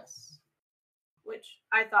 Yes. Which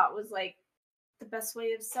I thought was, like, the best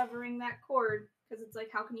way of severing that cord. Because it's like,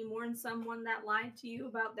 how can you mourn someone that lied to you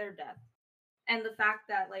about their death? And the fact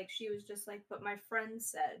that, like, she was just like, but my friend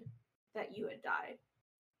said that you had died.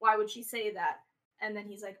 Why would she say that? And then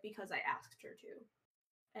he's like, because I asked her to.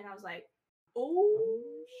 And I was like,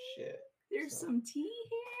 oh shit. There's some tea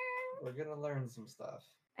here. We're going to learn some stuff.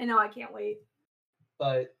 I know, I can't wait.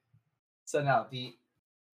 But, so now, the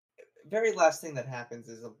very last thing that happens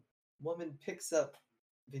is a woman picks up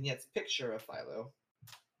Vignette's picture of Philo.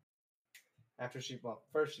 After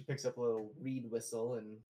first she picks up a little reed whistle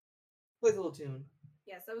and plays a little tune.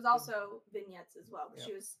 Yes, that was also Vignette's as well. Yep.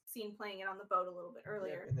 She was seen playing it on the boat a little bit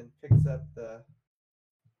earlier. Yep, and then picks up the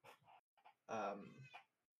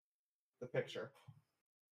picture.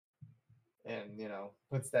 And,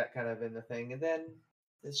 puts that kind of in the thing. And then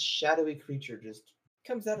this shadowy creature just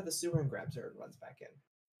comes out of the sewer and grabs her and runs back in.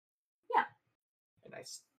 Yeah. And I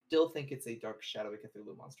still think it's a dark, shadowy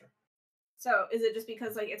Cthulhu monster. So is it just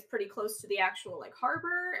because, like, it's pretty close to the actual, like,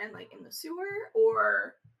 harbor and, like, in the sewer?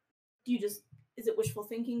 Or do you just, is it wishful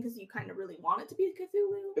thinking because you kind of really want it to be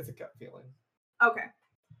Cthulhu? It's a gut feeling. Okay.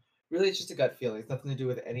 Really, it's just a gut feeling. It's nothing to do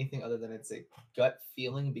with anything other than it's a gut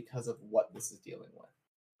feeling because of what this is dealing with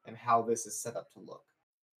and how this is set up to look.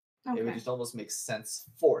 Okay. It would just almost make sense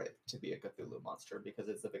for it to be a Cthulhu monster because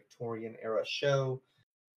it's a Victorian era show.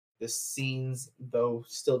 The scenes, though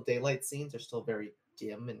still daylight scenes, are still very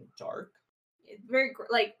dim and dark. It's very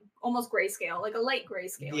like almost grayscale, like a light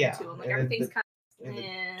grayscale to them. Like everything's kind of. And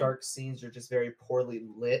the dark scenes are just very poorly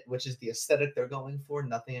lit, which is the aesthetic they're going for.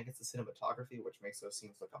 Nothing against the cinematography, which makes those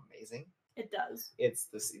scenes look amazing. It does. It's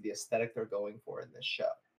the aesthetic they're going for in this show.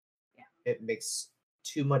 Yeah. It makes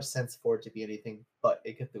too much sense for it to be anything but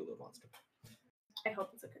a Cthulhu monster. I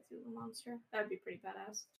hope it's a Cthulhu monster. That would be pretty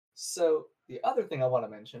badass. So the other thing I want to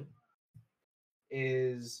mention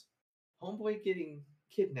is Homeboy getting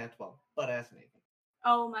kidnapped while butt-ass naked.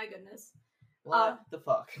 Oh my goodness. What the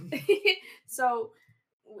fuck? So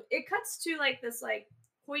it cuts to like this like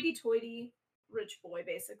hoity-toity rich boy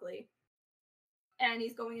basically. And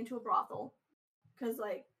he's going into a brothel. Cause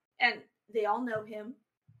like, and they all know him.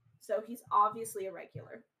 So he's obviously a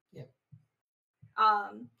regular. Yeah.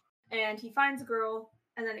 and he finds a girl,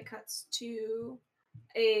 and then it cuts to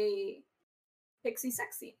a pixie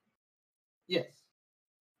sex scene. Yes.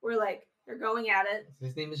 Where, like, they're going at it.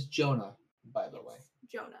 His name is Jonah, by the way.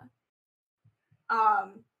 Jonah.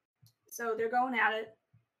 So they're going at it,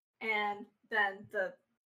 and then the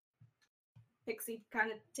pixie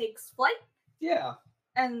kind of takes flight. Yeah.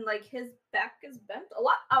 And, like, his back is bent a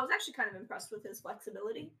lot. I was actually kind of impressed with his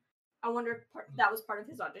flexibility. I wonder if that was part of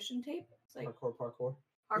his audition tape. It's like, Parkour.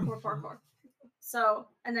 Parkour. So,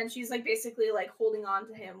 and then she's, like, basically, like, holding on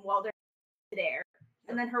to him while they're in midair.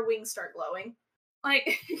 And then her wings start glowing.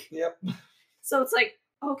 Like, yep. So it's like,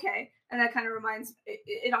 okay. And that kind of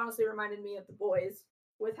it honestly reminded me of The Boys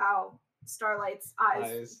with how Starlight's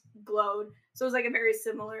eyes glowed. So it was like a very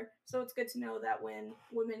similar. So it's good to know that when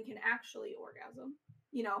women can actually orgasm,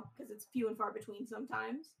 you know, because it's few and far between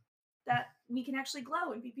sometimes, that we can actually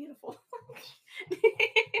glow and be beautiful.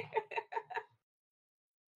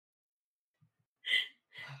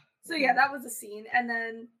 So yeah, that was a scene. And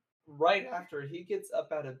then right after he gets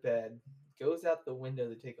up out of bed, goes out the window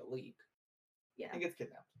to take a leak. Yeah. And gets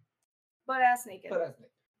kidnapped. Butt ass naked. Butt ass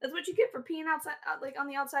naked. That's what you get for peeing outside, like on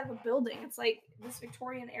the outside of a building. It's like this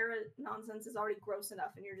Victorian era nonsense is already gross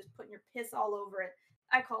enough, and you're just putting your piss all over it.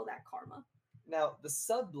 I call that karma. Now, the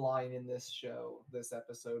subline in this show, this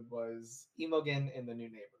episode, was Imogen and the new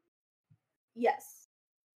neighbor. Yes.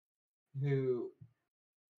 Who?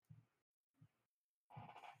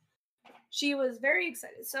 She was very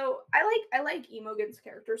excited. So I like Imogen's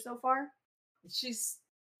character so far. She's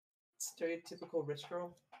stereotypical rich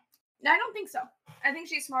girl. I don't think so. I think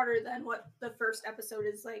she's smarter than what the first episode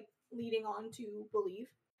is like leading on to believe.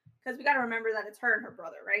 Because we got to remember that it's her and her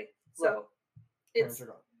brother, right? So it's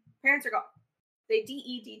parents are gone. They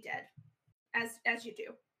DED dead, as you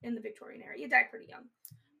do in the Victorian era. You die pretty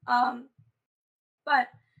young. But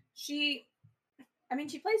she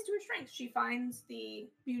plays to her strengths. She finds the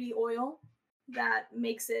beauty oil that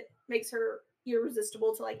makes her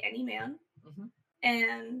irresistible to like any man,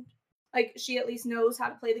 and like she at least knows how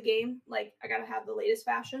to play the game. Like, I gotta have the latest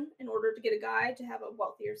fashion in order to get a guy to have a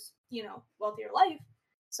wealthier life.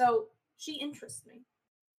 So she interests me.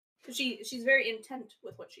 She's very intent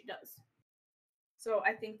with what she does. So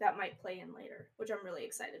I think that might play in later, which I'm really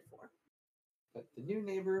excited for. But the new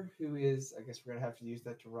neighbor, who is, I guess we're gonna have to use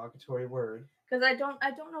that derogatory word. Because I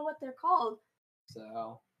don't know what they're called.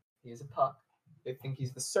 So he is a puck. They think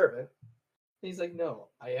he's the servant. And he's like, no,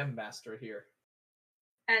 I am master here.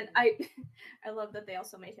 And I love that they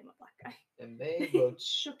also made him a black guy. And they both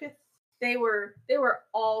shooketh. They were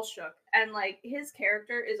all shook. And like his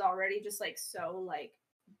character is already just like so like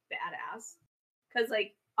badass. Cause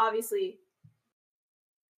like obviously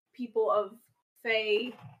people of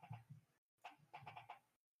Fae.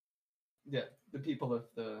 Yeah, the people of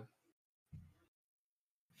the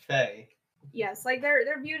Fae. Yes, like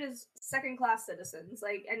they're viewed as second class citizens.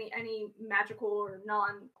 Like any magical or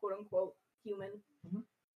non quote unquote human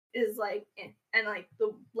is like and like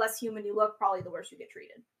the less human you look, probably the worse you get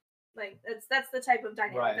treated. Like that's the type of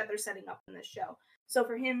dynamic that they're setting up in this show. So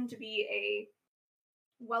for him to be a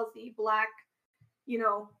wealthy black,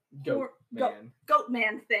 goat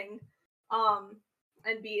man thing,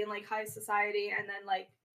 and be in like high society, and then like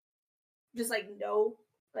just like no,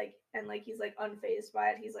 like and like he's like unfazed by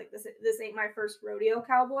it. He's like this ain't my first rodeo,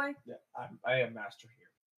 cowboy. Yeah, I am master here.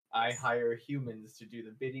 I hire humans to do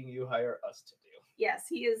the bidding you hire us to do. Yes,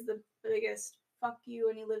 he is the biggest fuck you,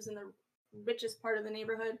 and he lives in the richest part of the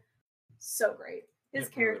neighborhood. So great. His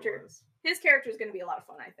character is going to be a lot of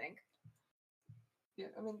fun, I think. Yeah,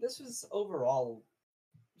 I mean, this was overall.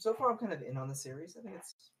 So far, I'm kind of in on the series. I think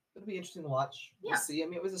it'll be interesting to watch. We'll see. I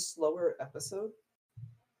mean, it was a slower episode,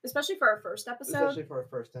 especially for our first episode.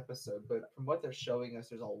 But from what they're showing us,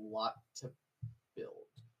 there's a lot to build.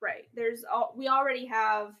 Right. We already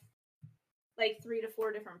have like 3 to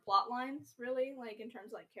 4 different plot lines, really, like in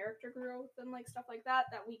terms of like character growth and like stuff like that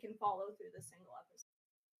we can follow through this single episode.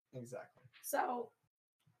 Exactly. So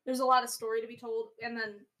there's a lot of story to be told, and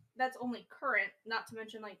then that's only current, not to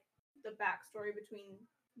mention like the backstory between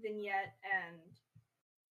Vignette and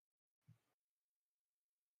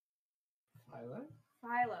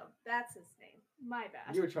Philo. That's his name. My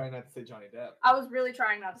bad. You were trying not to say Johnny Depp. I was really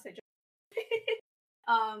trying not to say Johnny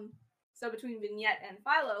Depp. So between Vignette and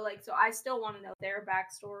Philo, like, so I still want to know their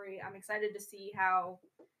backstory. I'm excited to see how,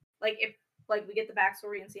 like, if like we get the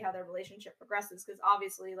backstory and see how their relationship progresses, because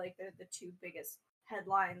obviously, like, they're the 2 biggest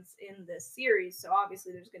headlines in this series, so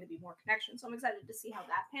obviously there's going to be more connection. So I'm excited to see how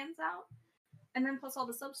that pans out, and then plus all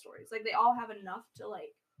the sub stories. Like, they all have enough to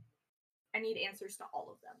like. I need answers to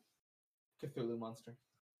all of them. Cthulhu monster.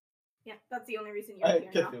 Yeah, that's the only reason you're here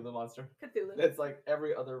now. Cthulhu monster. Cthulhu. It's like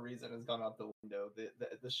every other reason has gone out the window.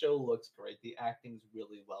 The show looks great. The acting's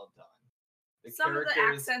really well done. Some of the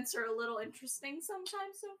accents are a little interesting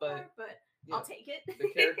sometimes so far, but yeah, I'll take it. The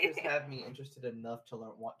characters have me interested enough to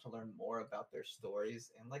want to learn more about their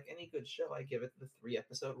stories, and like any good show, I give it the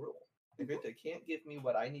 3-episode rule. If it can't give me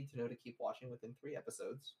what I need to know to keep watching within 3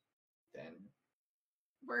 episodes, then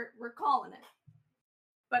we're calling it.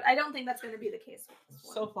 But I don't think that's going to be the case with this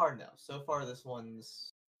one. So far, no. So far, this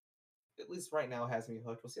one's, at least right now, has me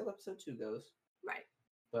hooked. We'll see how episode 2 goes. Right.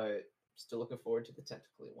 But still looking forward to the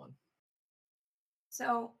tentacly one.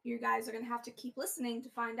 So you guys are going to have to keep listening to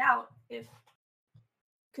find out if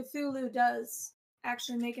Cthulhu does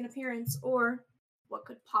actually make an appearance, or what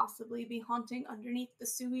could possibly be haunting underneath the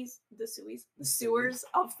sewers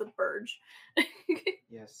of the Burge.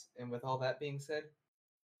 Yes, and with all that being said,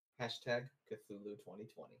 hashtag Cthulhu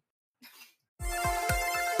 2020.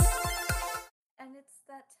 And it's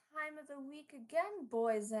that time of the week again,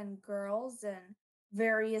 boys and girls, and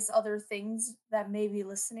various other things that may be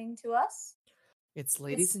listening to us. It's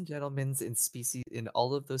ladies and gentlemen in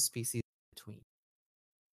all of those species between.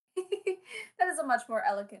 That is a much more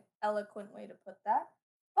eloquent way to put that.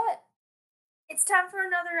 But it's time for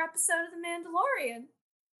another episode of The Mandalorian,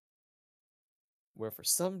 where for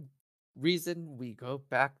some reason we go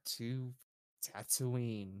back to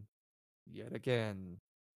Tatooine yet again,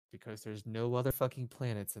 because there's no other fucking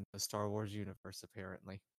planets in the Star Wars universe,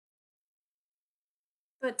 apparently.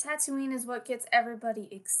 But Tatooine is what gets everybody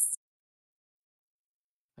excited.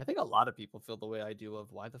 I think a lot of people feel the way I do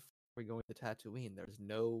of why the fuck are we going to Tatooine? There's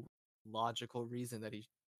no logical reason that he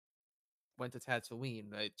went to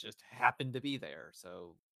Tatooine. It just happened to be there,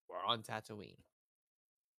 so we're on Tatooine.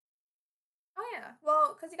 Oh yeah,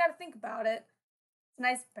 well, because you got to think about it. It's a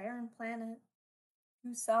nice barren planet,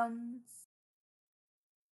 2 suns.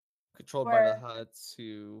 Controlled by the Hutts,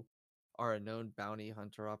 who are a known bounty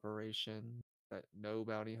hunter operation that no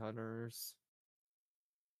bounty hunters.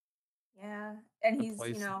 Yeah, and he's,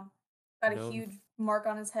 got a huge mark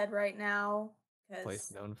on his head right now.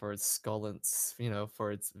 Place known for its skull and,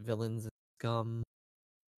 for its villains and scum.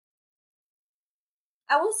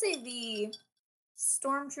 I will say the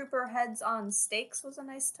stormtrooper heads on stakes was a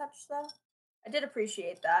nice touch, though. I did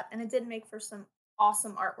appreciate that, and it did make for some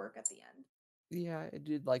awesome artwork at the end. Yeah, I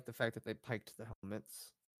did like the fact that they piked the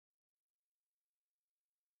helmets.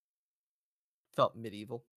 Felt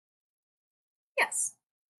medieval. Yes.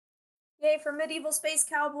 Yay for medieval space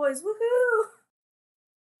cowboys, woohoo!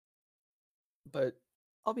 But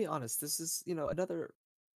I'll be honest, this is, another...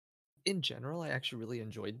 In general, I actually really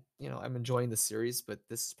enjoyed, I'm enjoying the series, but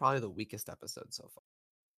this is probably the weakest episode so far.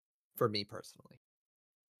 For me, personally.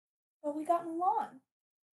 Well, we got Mulan.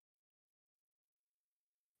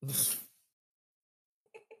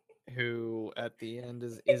 Who, at the end,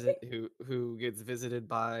 who gets visited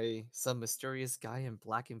by some mysterious guy in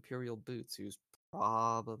black Imperial boots, who's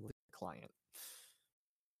probably a client.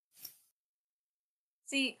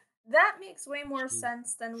 See, that makes way more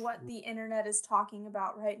sense than what the internet is talking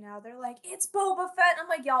about right now. They're like, it's Boba Fett. I'm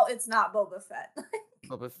like, y'all, it's not Boba Fett.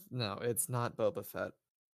 No, it's not Boba Fett.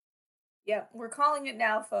 Yep, we're calling it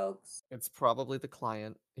now, folks. It's probably the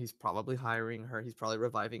client. He's probably hiring her. He's probably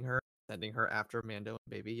reviving her, sending her after Mando and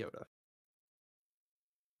Baby Yoda.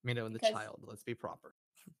 Mando and the child, let's be proper.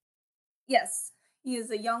 Yes, he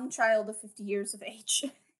is a young child of 50 years of age.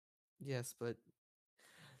 Yes, but...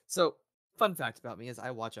 So, fun fact about me is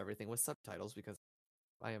I watch everything with subtitles because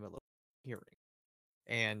I am a little hearing.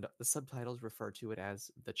 And the subtitles refer to it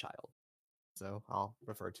as the child. So I'll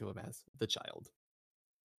refer to him as the child.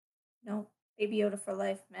 No, Baby Yoda for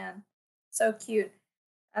life, man. So cute.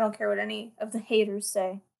 I don't care what any of the haters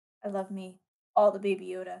say. I love me. All the Baby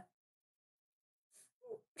Yoda.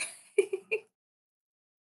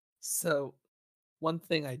 So, one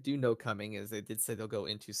thing I do know coming is they did say they'll go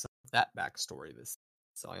into some of that backstory this,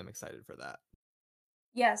 so I am excited for that.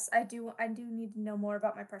 Yes, I do need to know more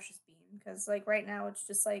about my precious bean, because like right now it's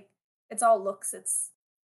just like it's all looks, it's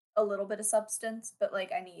a little bit of substance, but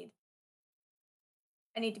like I need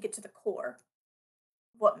to get to the core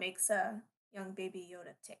of what makes a young Baby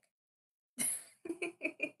Yoda tick.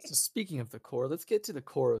 So speaking of the core, let's get to the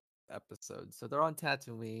core of the episode. So they're on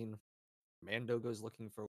Tatooine. Mando goes looking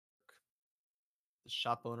for work. The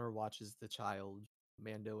shop owner watches the child.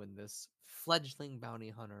 Mando and this fledgling bounty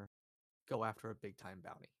hunter go after a big-time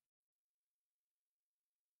bounty.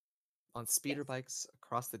 On speeder bikes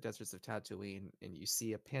across the deserts of Tatooine, and you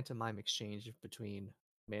see a pantomime exchange between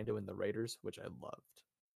Mando and the Raiders, which I loved.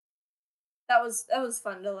 That was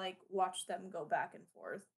fun to like watch them go back and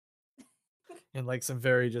forth. And like some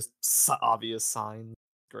very just obvious signs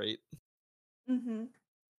great. Mm-hmm.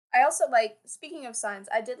 I also like, speaking of signs,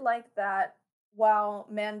 I did like that while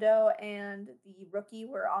Mando and the rookie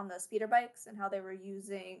were on the speeder bikes and how they were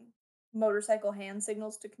using motorcycle hand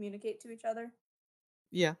signals to communicate to each other.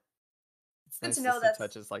 Yeah, it's Good to nice to know see that's,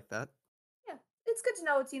 touches like that yeah, it's good to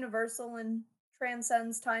know it's universal and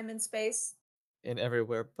transcends time and space, in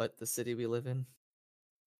everywhere but the city we live in.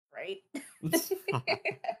 right?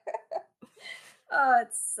 Oh, it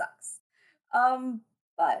sucks. Um,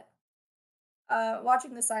 but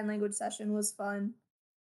watching the sign language session was fun.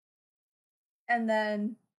 And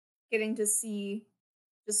then getting to see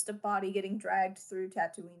just a body getting dragged through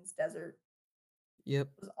Tatooine's desert Yep.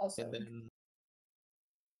 was also And then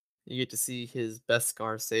you get to see his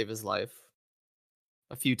Beskar save his life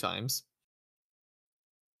a few times.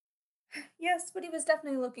 yes, but he was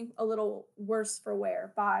definitely looking a little worse for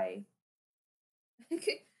wear by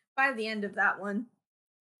by the end of that one.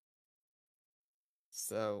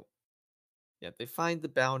 So, yeah, they find the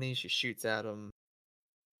bounty. She shoots at him.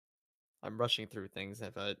 I'm rushing through things,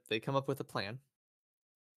 but they come up with a plan.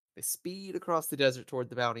 They speed across the desert toward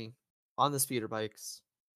the bounty on the speeder bikes,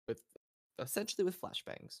 with essentially with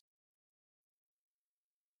flashbangs.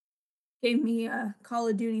 Gave me Call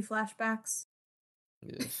of Duty flashbacks.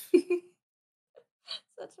 Ugh.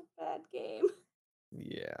 Such a bad game.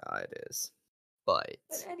 Yeah, it is. But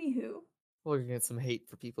But anywho, we're gonna get some hate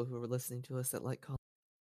for people who are listening to us that like Call.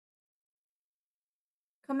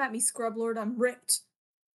 come at me, Scrub Lord. I'm ripped.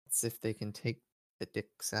 It's if they can take the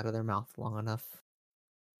dicks out of their mouth long enough.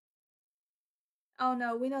 Oh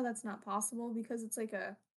no, we know that's not possible because it's like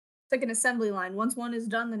an assembly line. Once one is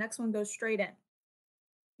done, the next one goes straight in.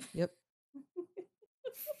 Yep.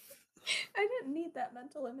 I didn't need that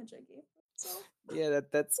mental image I gave myself. Yeah,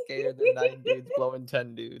 that scared the 9 dudes blowing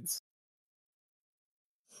 10 dudes.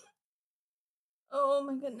 Oh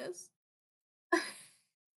my goodness.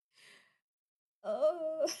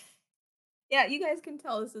 Oh. Yeah, you guys can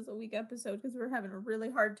tell this is a weak episode because we're having a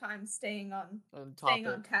really hard time On staying topic.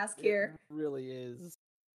 on task It here. really is.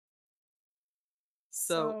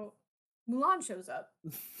 So So Mulan shows up.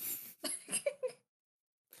 and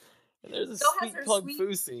there's a Still has sweet her kung sweet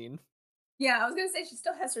fu scene. Yeah, I was gonna say she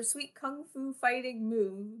still has her sweet kung fu fighting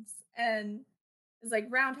moves and is like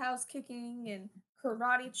roundhouse kicking and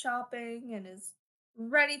karate chopping and is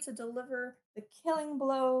ready to deliver the killing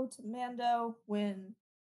blow to Mando when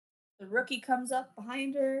the rookie comes up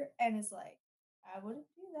behind her and is like, I wouldn't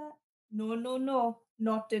do that. No, no, no,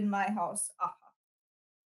 not in my house. Aha.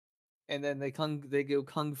 And then they go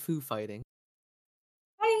kung fu fighting.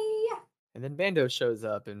 Hiya! And then Bando shows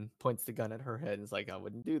up and points the gun at her head and is like, I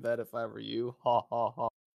wouldn't do that if I were you. Ha ha ha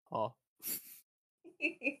ha.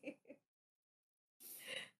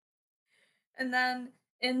 And then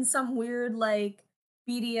in some weird like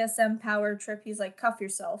BDSM power trip, he's like, cuff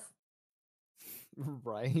yourself.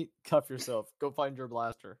 Right? Cuff yourself. Go find your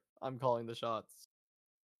blaster. I'm calling the shots.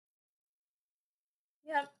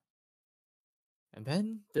 Yep. And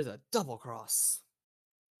then there's a double cross.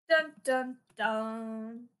 Dun dun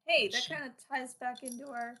dun. Hey, And that kind of ties back into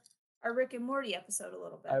our Rick and Morty episode a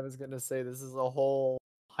little bit. I was gonna say this is a whole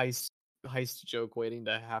heist joke waiting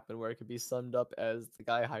to happen where it could be summed up as the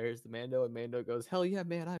guy hires the Mando and Mando goes, hell yeah,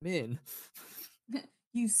 man, I'm in.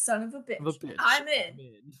 You son of a I'm a bitch. bitch. I'm I'm in.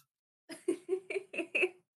 in.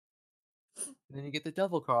 And then you get the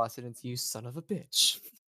double cross and it's you son of a bitch.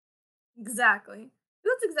 Exactly.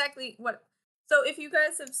 That's exactly what. So, if you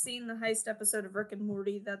guys have seen the heist episode of Rick and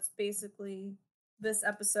Morty, that's basically this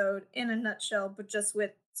episode in a nutshell, but just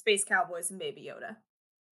with space cowboys and Baby Yoda.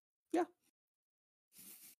 Yeah.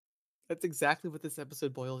 That's exactly what this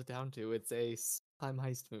episode boils down to. It's a time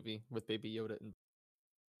heist movie with Baby Yoda and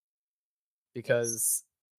Yes. because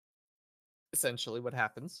essentially what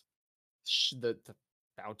happens, the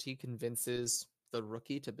bounty convinces the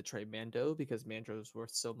rookie to betray Mando because Mando's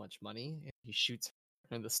worth so much money and he shoots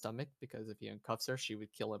her in the stomach because if he uncuffs her, she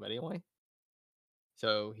would kill him anyway.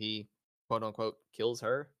 So he quote unquote kills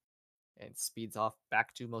her and speeds off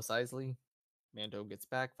back to Mos Eisley. Mando gets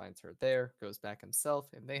back, finds her there, goes back himself,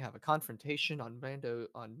 and they have a confrontation on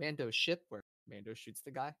Mando's ship where Mando shoots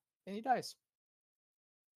the guy and he dies.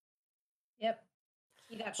 Yep.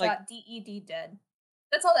 He got Like, shot DED dead.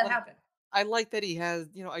 That's all that like happened. I like that he has,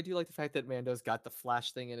 I do like the fact that Mando's got the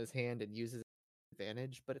flash thing in his hand and uses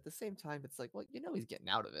advantage, but at the same time, it's like, well, he's getting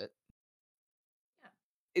out of it. Yeah.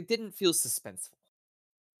 It didn't feel suspenseful.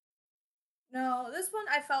 No, this one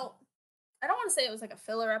I don't want to say it was like a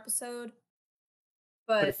filler episode,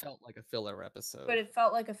 But it but felt like a filler episode. it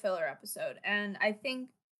felt like a filler episode. And I think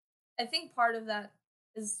part of that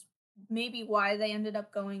is maybe why they ended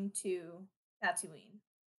up going to Tatooine.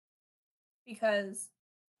 Because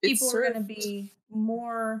people are going to be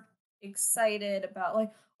more excited about,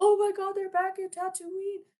 like, oh my god, they're back at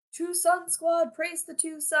Tatooine. Two Sun Squad, praise the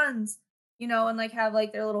two suns. And like have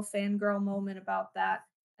like their little fangirl moment about that.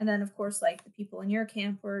 And then of course, like the people in your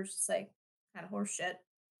camp were just like kind of horse shit.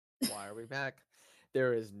 Why are we back?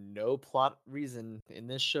 There is no plot reason in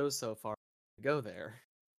this show so far to go there.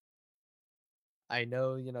 I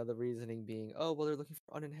know, the reasoning being, oh, well, they're looking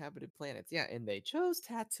for uninhabited planets. Yeah, and they chose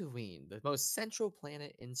Tatooine, the most central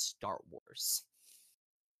planet in Star Wars.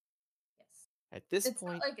 Yes. At this It's not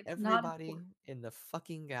point, like it's not everybody important. in the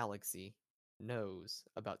fucking galaxy knows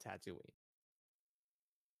about Tatooine.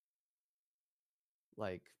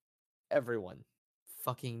 Like, everyone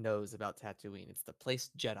fucking knows about Tatooine. It's the place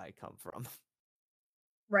Jedi come from.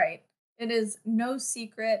 Right. It is no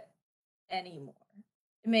secret anymore.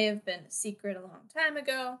 It may have been a secret a long time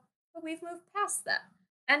ago, but we've moved past that.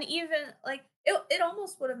 And even like it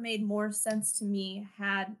almost would have made more sense to me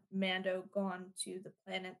had Mando gone to the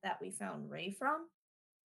planet that we found Rey from,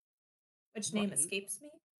 which name Right? escapes me.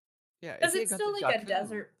 Yeah, if Because he had it's gone still to like a Jakku,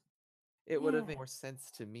 desert. it would have Yeah. made more sense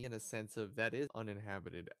to me in a sense of that is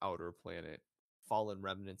uninhabited outer planet, fallen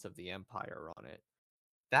remnants of the Empire on it.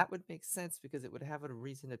 That would make sense because it would have a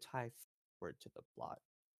reason to tie forward to the plot.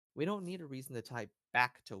 We don't need a reason to tie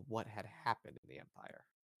back to what had happened in the Empire.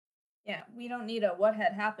 Yeah, we don't need a what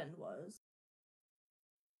had happened was.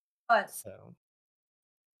 But So,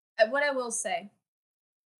 what I will say,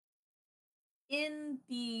 in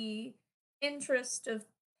the interest of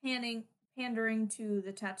pandering to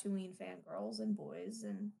the Tatooine fangirls and boys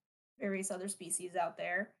and various other species out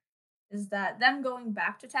there, is that them going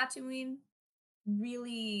back to Tatooine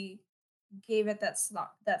really gave it that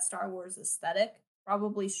Star Wars aesthetic,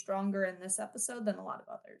 probably stronger in this episode than a lot of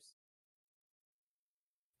others.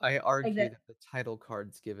 I Like argue that, that the title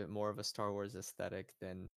cards give it more of a Star Wars aesthetic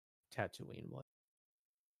than Tatooine was.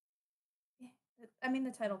 yeah, I mean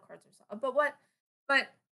the title cards are solid, but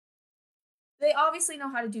they obviously know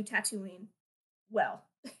how to do Tatooine well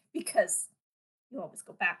because you always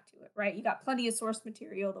go back to it, right? You got plenty of source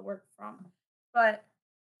material to work from. But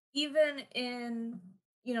even in,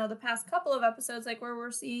 the past couple of episodes, like where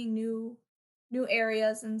we're seeing new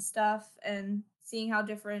areas and stuff and seeing how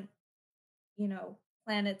different,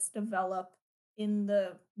 planets develop in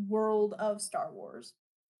the world of Star Wars.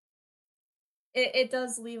 It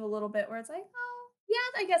does leave a little bit where it's like, oh,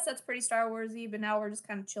 yeah, I guess that's pretty Star Warsy, but now we're just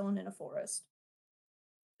kind of chilling in a forest.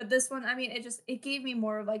 But this one, I mean, it gave me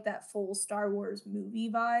more of like that full Star Wars movie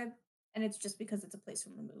vibe, and it's just because it's a place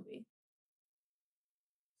from the movie.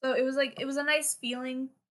 So it was a nice feeling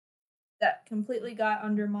that completely got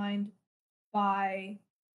undermined by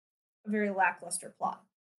a very lackluster plot.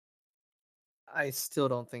 I still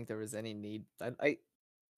don't think there was any need.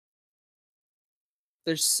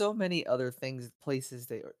 There's so many other things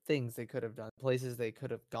they could have done, places they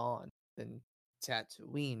could have gone than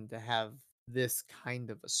Tatooine to have this kind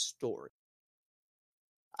of a story.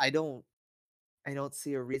 I don't I don't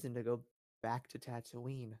see a reason to go back to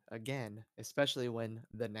Tatooine again, especially when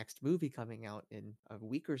the next movie coming out in a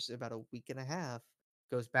week or so, about a week and a half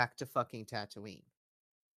goes back to fucking Tatooine.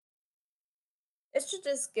 It should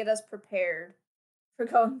just get us prepared for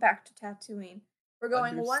going back to Tatooine. We're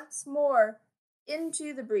going Under once more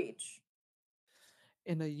into the breach.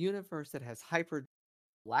 in a universe that has hyper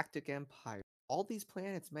galactic empire, all these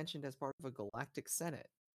planets mentioned as part of a galactic senate,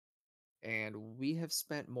 and we have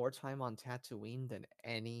spent more time on Tatooine than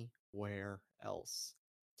anywhere else.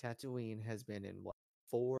 Tatooine has been in what,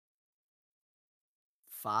 4,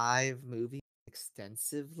 5 movies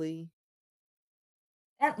extensively.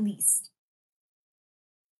 At least.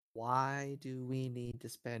 Why do we need to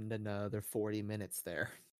spend another 40 minutes there?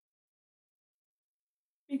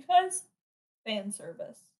 Because fan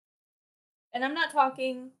service. And I'm not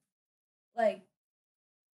talking like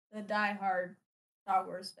the diehard Star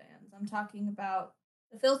Wars fans. I'm talking about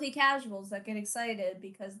the filthy casuals that get excited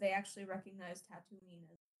because they actually recognize Tatooine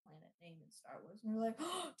as a planet name in Star Wars. And they're like,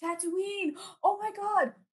 oh, Tatooine! Oh my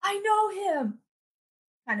god! I know him!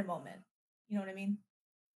 Kind of moment. You know what I mean?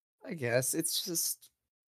 I guess it's just,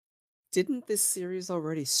 didn't this series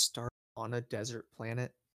already start on a desert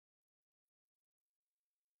planet?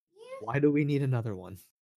 Yeah. Why do we need another one?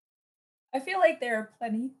 I feel like there are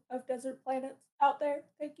plenty of desert planets out there.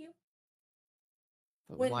 Thank you.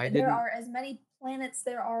 But When why there didn't are as many planets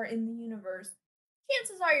there are in the universe,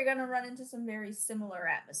 chances are you're going to run into some very similar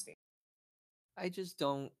atmosphere. I just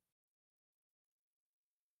don't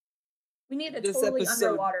We need a this totally episode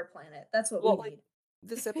underwater planet. That's what we well like need.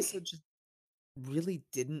 this episode just really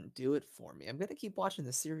didn't do it for me. I'm gonna keep watching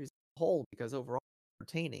the series as a whole because overall it's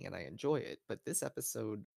entertaining and I enjoy it. But this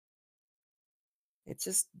episode it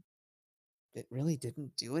just it really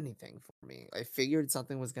didn't do anything for me. I figured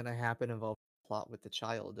something was gonna happen involving plot with the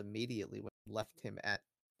child immediately when I left him at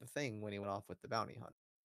the thing when he went off with the bounty hunt.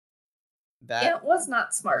 Yeah, That it was not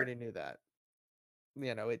I smart. already knew that.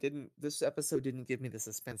 It didn't this episode didn't give me the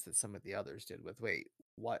suspense that some of the others did with wait,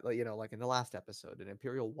 what like like in the last episode, an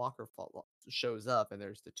Imperial Walker shows up and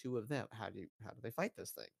there's the two of them. How do they fight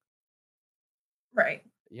this thing? Right.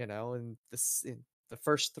 And this in the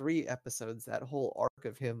first 3 episodes, that whole arc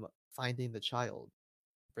of him finding the child,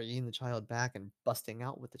 bringing the child back and busting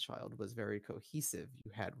out with the child was very cohesive.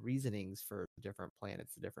 You had reasonings for the different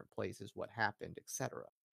planets, the different places, what happened, etc.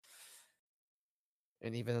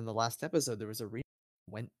 And even in the last episode, there was a reason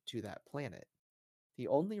he went to that planet. The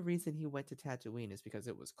only reason he went to Tatooine is because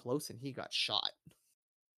it was close and he got shot.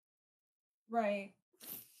 Right.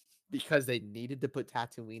 Because they needed to put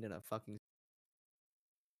Tatooine in a fucking.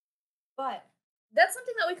 But that's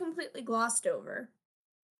something that we completely glossed over.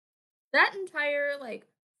 That entire like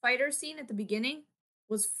fighter scene at the beginning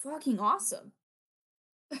was fucking awesome.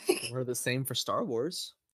 We're the same for Star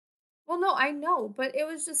Wars. Well, no, I know, but it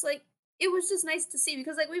was just like it was just nice to see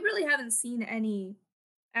because like we really haven't seen any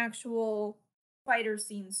actual fighter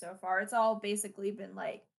scenes so far. It's all basically been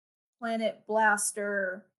like planet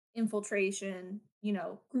blaster infiltration,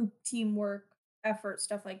 group teamwork, effort,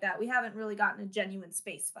 stuff like that. We haven't really gotten a genuine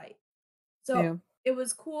space fight. So Yeah. it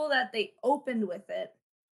was cool that they opened with it,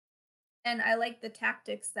 and I like the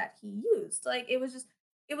tactics that he used. Like it was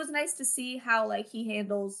nice to see how like he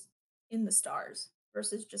handles in the stars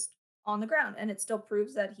versus just on the ground, and it still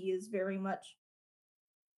proves that he is very much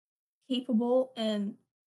capable and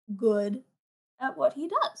good at what he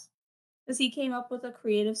does because he came up with a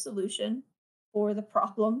creative solution for the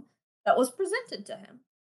problem that was presented to him.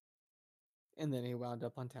 And then he wound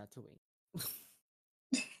up on Tatooine.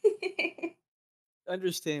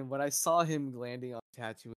 Understand when I saw him landing on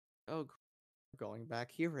Tatooine, oh, going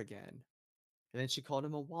back here again. And then she called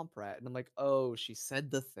him a womp rat, and I'm like, oh, she said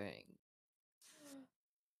the thing.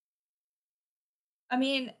 I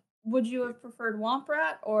mean, would you have preferred Womp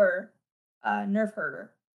Rat or Nerf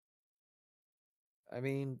Herder? I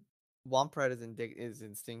mean, womp rat is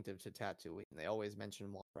instinctive to Tatooine. They always mention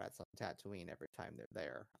womp rats on Tatooine every time they're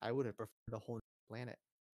there. I would have preferred a whole new planet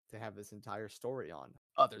to have this entire story on,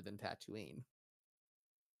 other than Tatooine.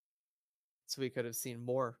 So we could have seen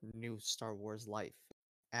more new Star Wars life,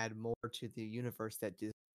 add more to the universe that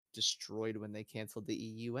destroyed when they canceled the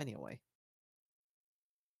EU anyway.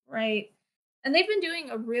 Right. And they've been doing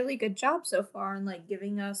a really good job so far in like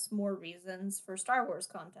giving us more reasons for Star Wars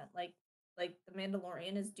content. Like The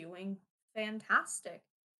Mandalorian is doing fantastic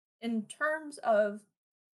in terms of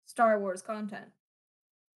Star Wars content.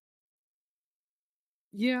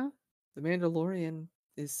 Yeah, The Mandalorian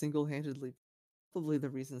is single-handedly probably the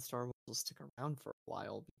reason Star Wars will stick around for a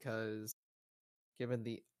while because given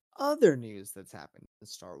the other news that's happened in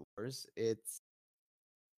Star Wars, it's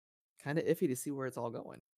kind of iffy to see where it's all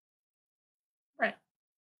going. Right.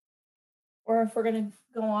 Or if we're gonna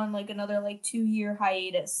go on like another like 2 year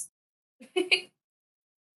hiatus.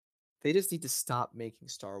 They just need to stop making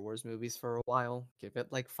Star Wars movies for a while. Give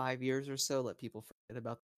it like 5 years or so, let people forget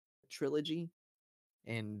about the trilogy,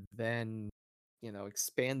 and then,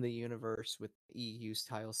 expand the universe with EU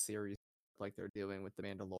style series like they're doing with The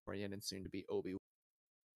Mandalorian and soon to be Obi-Wan,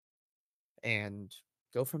 and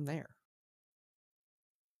go from there.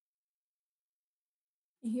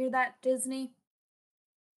 You hear that, Disney?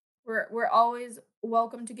 We're always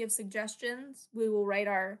welcome to give suggestions. We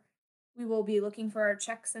will be looking for our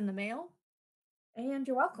checks in the mail. And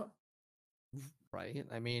you're welcome. Right?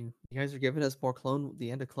 I mean, you guys are giving us more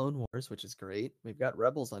the end of Clone Wars, which is great. We've got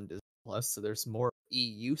Rebels on Disney Plus, so there's more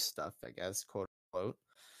EU stuff, I guess, quote unquote.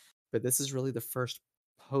 But this is really the first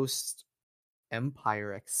post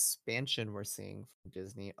Empire expansion we're seeing from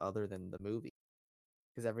Disney other than the movie.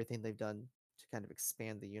 Because everything they've done to kind of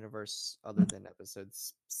expand the universe other than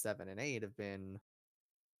episodes 7 and 8 have been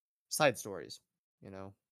side stories. You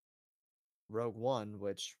know, Rogue One,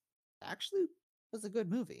 which actually was a good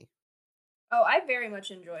movie, Oh, I very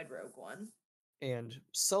much enjoyed Rogue One. and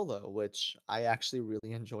Solo, which I actually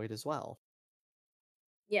really enjoyed as well,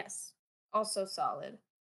 Yes. Also solid.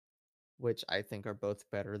 which I think are both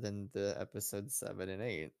better than the episodes 7 and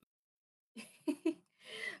 8.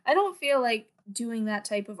 I don't feel like doing that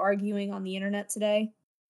type of arguing on the internet today.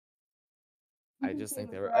 You I can just save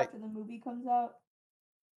think they it were. for after the movie comes out.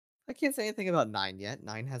 I can't say anything about 9 yet.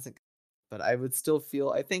 9 hasn't, but I would still feel.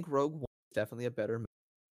 I think Rogue One is definitely a better movie.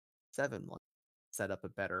 7 one set up a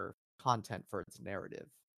better content for its narrative,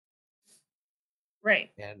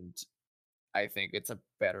 Right. and I think it's a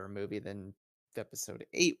better movie than episode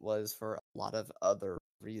 8 was for lot of other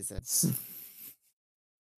reasons.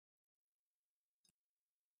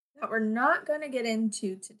 That we're not going to get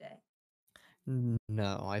into today.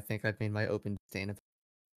 No, I think I've made my open disdain of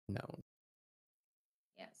known.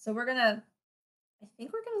 Yeah, so I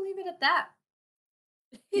think we're gonna leave it at that.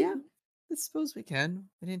 Yeah, I suppose we can.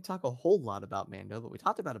 We didn't talk a whole lot about Mando, but we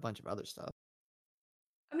talked about a bunch of other stuff.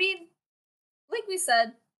 I mean, like we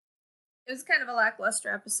said, it was kind of a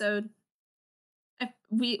lackluster episode.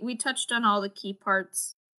 We touched on all the key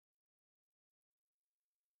parts.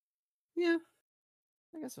 Yeah,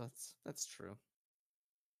 I guess that's true.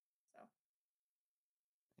 So,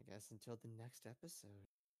 I guess until the next episode.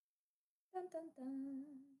 dun, dun, dun.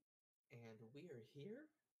 And we are here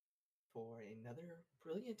for another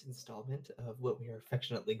brilliant installment of what we are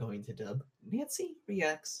affectionately going to dub Nancy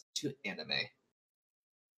Reacts to Anime.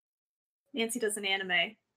 Nancy does an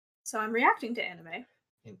anime, so I'm reacting to anime.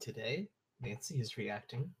 And today, Nancy is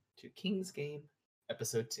reacting to King's Game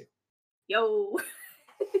Episode 2. Yo!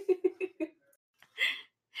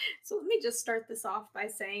 So let me just start this off by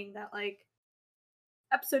saying that, like,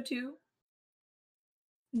 Episode 2,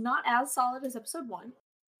 not as solid as Episode 1.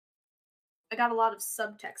 I got a lot of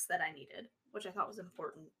subtext that I needed, which I thought was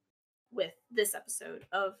important with this episode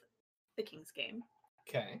of The King's Game.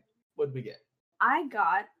 Okay, what'd we get? I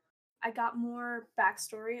got more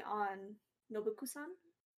backstory on Nobuku-san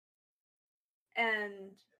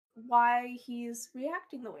and why he's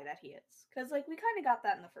reacting the way that he is. Because, like, we kind of got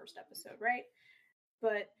that in the first episode, right?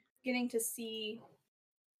 But getting to see,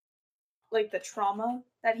 like, the trauma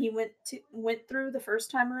that he went through the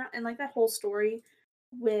first time around, and, like, that whole story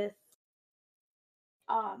with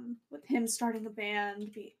him starting a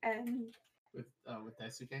band and With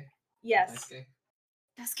Daisuke? yes,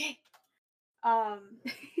 Daisuke? Daisuke.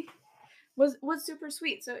 Was super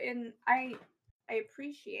sweet. So I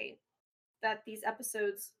appreciate that these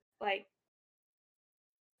episodes, like,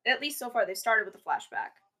 at least so far, they started with a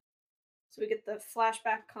flashback. So we get the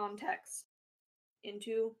flashback context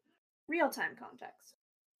into real-time context.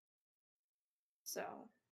 So,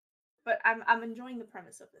 but I'm enjoying the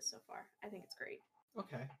premise of this so far. I think it's great.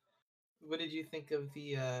 Okay. What did you think of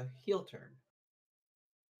the heel turn?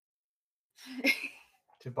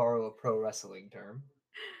 To borrow a pro wrestling term.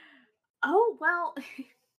 Oh, well.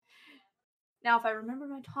 Now, if I remember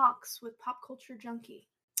my talks with Pop Culture Junkie,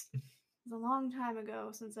 it's a long time ago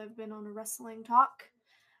since I've been on a wrestling talk.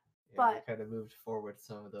 Yeah, But we kind of moved forward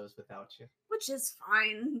some of those without you. which is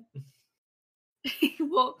fine.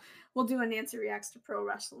 We'll do a Nancy Reacts to Pro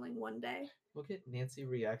Wrestling one day. We'll get Nancy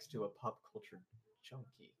Reacts to a Pop Culture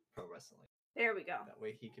Junkie pro wrestling. There we go. That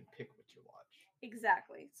way he can pick what you watch.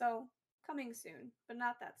 Exactly. So coming soon, but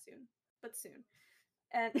not that soon, but soon.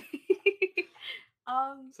 And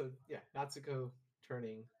So yeah, Natsuko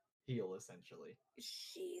turning heel essentially.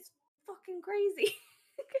 she's fucking crazy.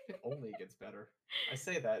 It only gets better. I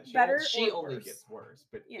say that she or only worse. gets worse,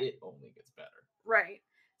 but Yeah. it only gets better. Right.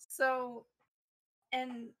 So,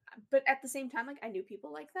 but at the same time, like, I knew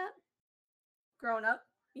people like that growing up,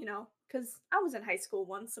 you know, because I was in high school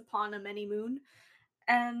once upon a many moon,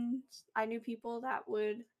 and I knew people that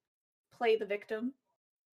would play the victim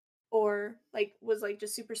or, like, was, like,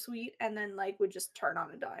 just super sweet and then, like, would just turn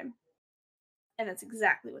on a dime. And that's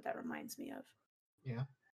exactly what that reminds me of. Yeah.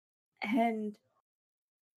 And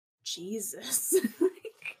Jesus.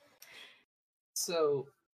 So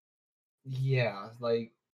yeah,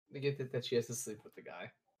 like I get that she has to sleep with the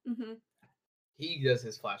guy. Mm-hmm. He does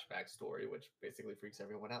his flashback story, which basically freaks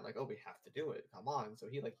everyone out. Like, oh, we have to do it. Come on. So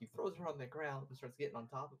he throws her on the ground and starts getting on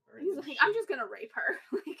top of her. He's like, I'm just gonna rape her.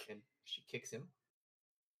 Like, and she kicks him.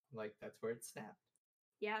 Like that's where it snapped.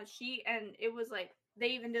 yeah, and it was like they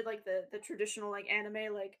even did like the traditional like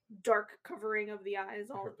anime like dark covering of the eyes,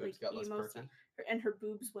 all Her boobs like got less emo perky. stuff. And her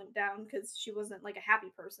boobs went down because she wasn't like a happy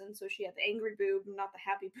person, so she had the angry boob, not the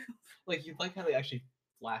happy boob. Like you'd like how they actually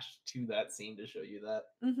flashed to that scene to show you that.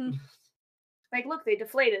 Mm-hmm. Like, look, they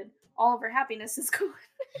deflated. All of her happiness is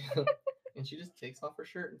gone. And she just takes off her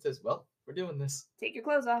shirt and says, "Well, we're doing this. Take your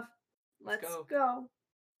clothes off. Let's go." go.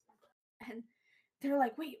 And they're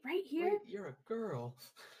like, wait, right here? Wait, you're a girl.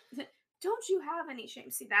 Don't you have any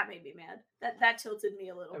shame? See, that made me mad. That tilted me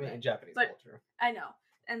a little I bit. mean, in Japanese but culture. I know.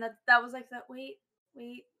 And that was like that, wait,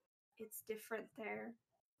 it's different there.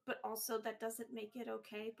 But also that doesn't make it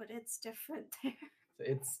okay, but it's different there.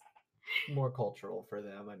 It's more cultural for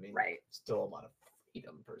them. I mean, Right. Still a lot of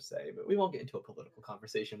freedom per se, but we won't get into a political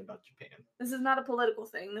conversation about Japan. This is not a political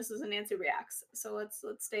thing. This is a Nancy Reacts. So let's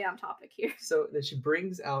stay on topic here. So then she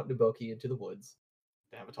brings out Naboki into the woods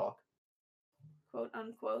to have a talk. Quote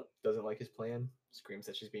unquote. Doesn't like his plan. Screams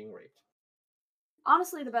that she's being raped.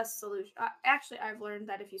 Honestly, the best solution. Actually, I've learned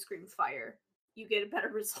that if you scream fire, you get a better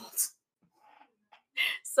result.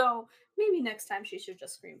 So maybe next time she should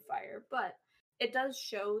just scream fire. But it does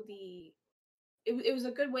show the. It was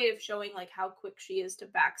a good way of showing like how quick she is to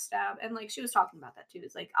backstab, and like she was talking about that too.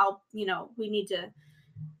 It's like we need to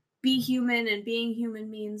be human, and being human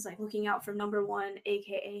means like looking out for number one,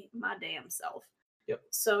 aka my damn self. Yep.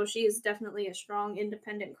 So she is definitely a strong,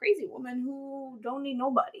 independent, crazy woman who don't need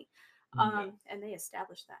nobody. No. And they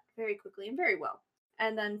established that very quickly and very well.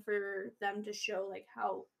 And then for them to show like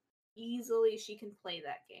how easily she can play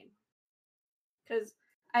that game, because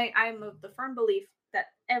I'm of the firm belief that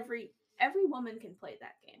every woman can play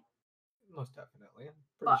that game, Most definitely. I'm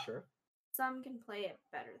pretty but sure. some can play it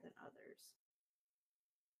better than others,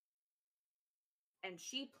 and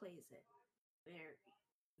she plays it very,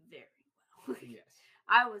 very well. Yes.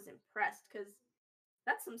 I was impressed because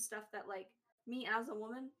that's some stuff that like me as a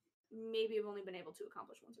woman maybe have only been able to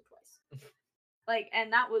accomplish once or twice. Like,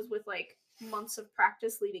 and that was with like months of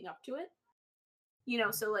practice leading up to it.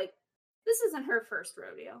 So like this isn't her first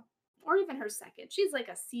rodeo or even her second. She's like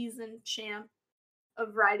a seasoned champ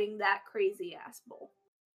of riding that crazy ass bull.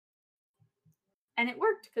 And it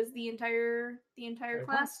worked because the entire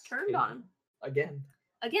class turned on him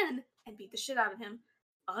again and beat the shit out of him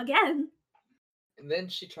again. And then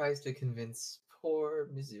she tries to convince poor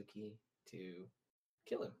Mizuki to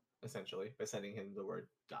kill him, essentially, by sending him the word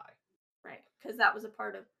die. Right, because that was a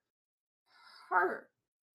part of her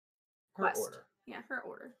quest. Order. Yeah, her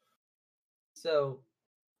order. So,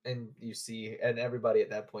 and you see, and everybody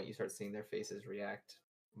at that point, you start seeing their faces react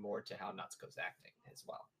more to how Natsuko's acting as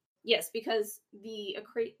well. Yes, because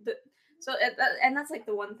and that's like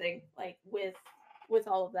the one thing like with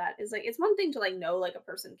all of that is like it's one thing to like know like a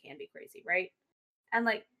person can be crazy, right? And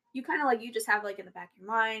like you kind of like you just have like in the back of your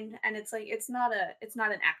mind, and it's like it's not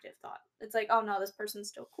an active thought. It's like, oh no, this person's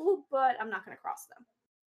still cool, but I'm not gonna cross them.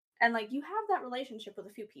 And like you have that relationship with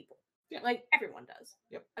a few people. Yeah. Like everyone does.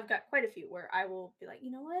 Yep. I've got quite a few where I will be like,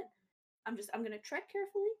 you know what? I'm gonna tread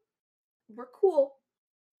carefully. We're cool.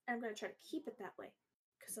 And I'm gonna try to keep it that way.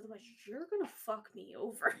 Because otherwise you're gonna fuck me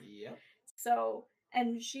over. Yep. So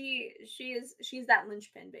and she's that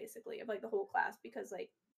linchpin basically of like the whole class because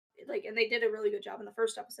like and they did a really good job in the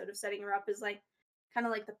first episode of setting her up as like kind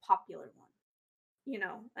of like the popular one.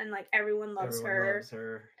 And like everyone loves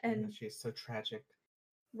her. And she's so tragic.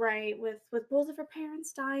 Right, with both of her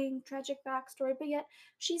parents dying, tragic backstory, but yet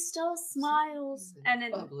she still smiles and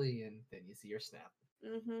bubbly, and then you see her snap.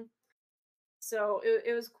 Mm-hmm. So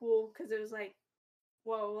it was cool because it was like,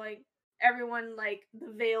 whoa, like everyone, like the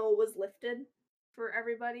veil was lifted for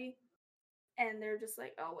everybody, and they're just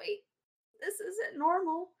like, oh wait, this isn't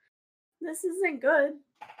normal, this isn't good.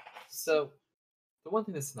 So, the one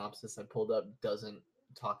thing the synopsis I pulled up doesn't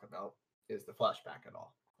talk about is the flashback at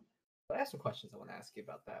all. But I have some questions I want to ask you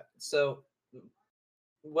about that. So,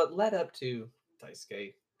 what led up to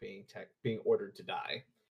Daisuke being ordered to die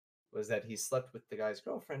was that he slept with the guy's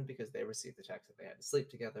girlfriend because they received the text that they had to sleep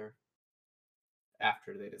together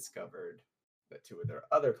after they discovered that two of their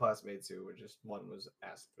other classmates who were just one was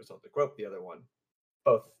asked for result to grope, the other one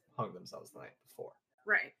both hung themselves the night before.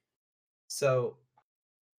 Right. So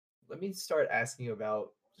let me start asking you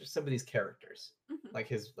about just some of these characters. Mm-hmm. Like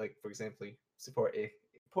for example, por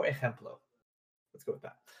ejemplo. Let's go with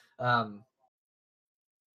that. I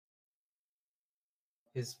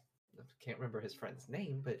can't remember his friend's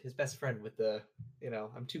name, but his best friend with the,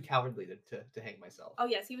 I'm too cowardly to hang myself. Oh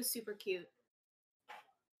yes, he was super cute.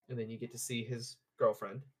 And then you get to see his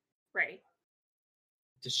girlfriend. Right.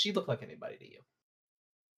 Does she look like anybody to you?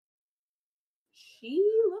 She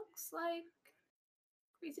looks like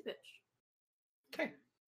crazy bitch. Okay.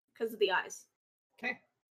 Because of the eyes. Okay.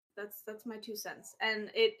 That's my 2 cents.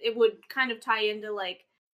 And it would kind of tie into like,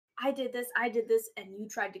 I did this, and you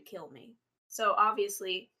tried to kill me. So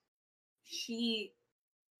obviously, she,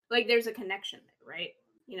 like, there's a connection there, right?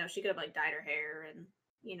 She could have like dyed her hair and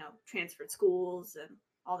transferred schools and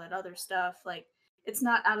all that other stuff. Like, it's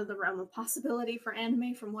not out of the realm of possibility for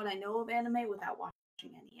anime, from what I know of anime, without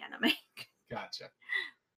watching any anime. Gotcha.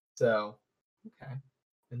 So, okay.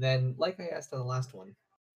 And then, like I asked on the last one,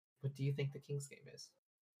 what do you think the King's Game is?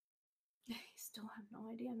 I still have no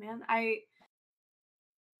idea, man. I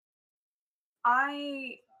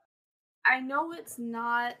know it's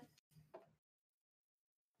not.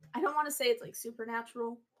 I don't want to say it's like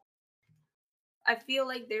supernatural. I feel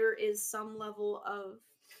like there is some level of,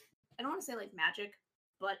 I don't want to say like magic,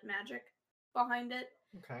 but magic behind it.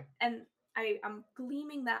 Okay. And I'm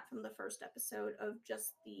gleaming that from the first episode of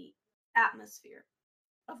just the atmosphere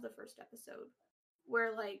of the first episode,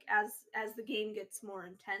 where like as the game gets more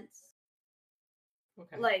intense,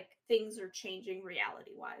 Okay. like things are changing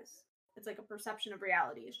reality wise. It's like a perception of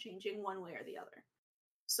reality is changing one way or the other.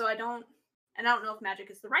 So I don't know if magic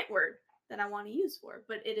is the right word that I want to use for it,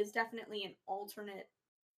 but it is definitely an alternate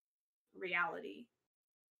reality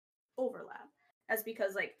overlap. As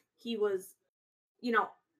because like he was, you know,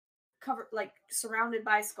 covered like surrounded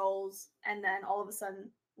by skulls, and then all of a sudden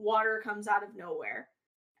water comes out of nowhere,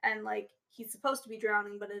 and like he's supposed to be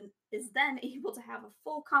drowning, but is then able to have a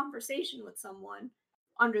full conversation with someone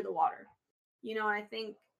under the water. You know, and I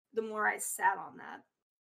think the more I sat on that,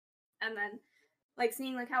 and then like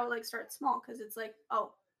seeing like how it like starts small, because it's like,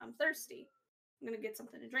 oh, I'm thirsty, I'm gonna get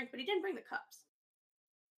something to drink, but he didn't bring the cups.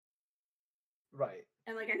 Right.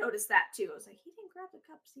 And like I noticed that too. I was like, he didn't grab the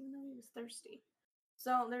cups even though he was thirsty.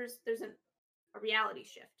 So there's a reality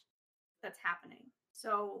shift that's happening.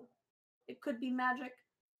 So it could be magic,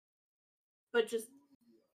 but just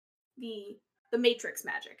the Matrix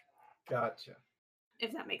magic, Gotcha.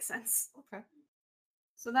 if that makes sense. Okay.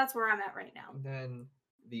 So that's where I'm at right now. And then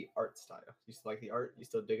the art style. You still like the art? You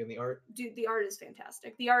still digging the art? Dude, the art is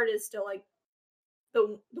fantastic. The art is still like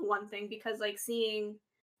the one thing, because like seeing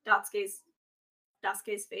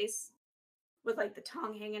Dasuke's face with like the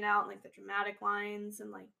tongue hanging out and like the dramatic lines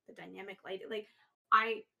and like the dynamic light, like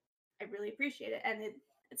I really appreciate it. And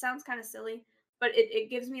it sounds kind of silly, but it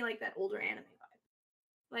gives me like that older anime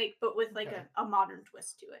vibe, like, but with like Okay. a modern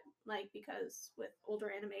twist to it, like, because with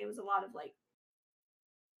older anime it was a lot of like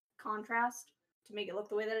contrast to make it look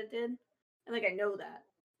the way that it did, and like I know that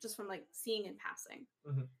just from like seeing in passing.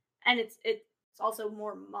 Mhm. And it's also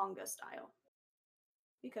more manga style,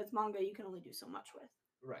 because manga you can only do so much with.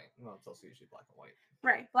 Right. Well, it's also usually black and white.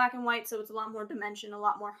 Right, black and white, so it's a lot more dimension, a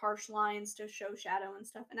lot more harsh lines to show shadow and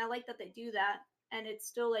stuff. And I like that they do that, and it's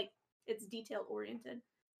still like it's detail oriented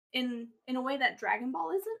in a way that Dragon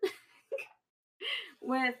Ball isn't.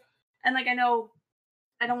 With, and like I know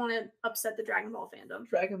I don't want to upset the Dragon Ball fandom.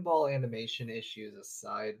 Dragon Ball animation issues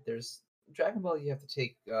aside, there's Dragon Ball. You have to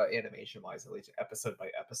take animation wise at least episode by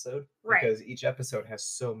episode, Right. Because each episode has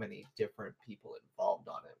so many different people involved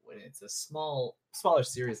on it. When it's a smaller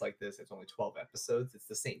series like this, it's only 12 episodes. It's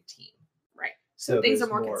the same team. Right. So things are there's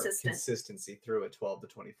more consistent. consistency through a 12 to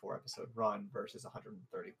 24 episode run versus a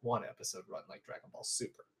 131 episode run like Dragon Ball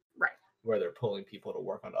Super. Right. Where they're pulling people to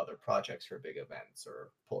work on other projects for big events,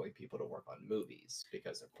 or pulling people to work on movies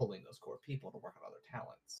because they're pulling those core people to work on other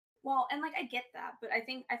talents. Well, and like I get that, but I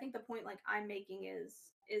think the point like I'm making is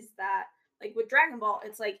that like with Dragon Ball,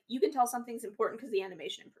 it's like you can tell something's important because the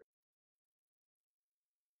animation improved.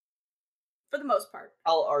 For the most part.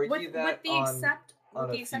 I'll argue with that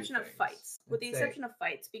the exception of fights. With the exception of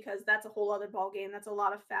fights, because that's a whole other ball game. That's a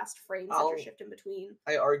lot of fast frames that you're shifting between.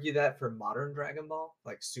 I argue that for modern Dragon Ball,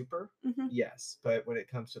 like Super, Mhm. yes. But when it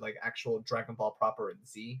comes to like actual Dragon Ball proper and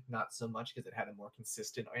Z, not so much, because it had a more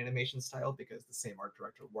consistent animation style because the same art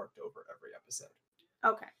director worked over every episode.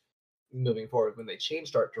 Okay. Moving forward, when they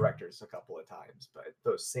changed art directors a couple of times, but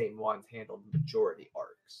those same ones handled majority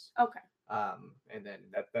arcs. Okay. And then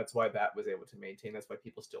that's why that was able to maintain. That's why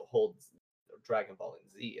people still hold Dragon Ball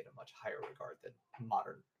and Z in a much higher regard than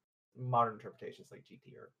modern interpretations like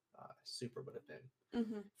GT or Super would have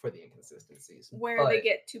been for the inconsistencies. Where they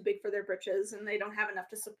get too big for their britches and they don't have enough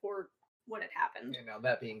to support what had happened. And now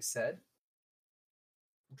that being said,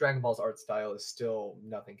 Dragon Ball's art style is still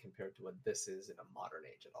nothing compared to what this is in a modern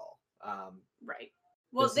age at all. Right.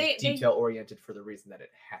 Well, this is detail oriented for the reason that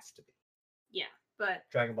it has to be. Yeah, but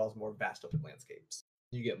Dragon Ball's more vast open landscapes.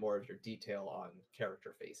 You get more of your detail on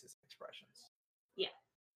character faces and expressions. Yeah.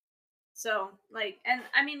 So like, and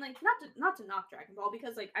I mean like not to knock Dragon Ball,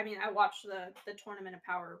 because like I mean I watched the Tournament of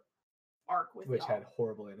Power arc with which y'all. had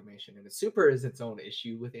horrible animation, and Super is its own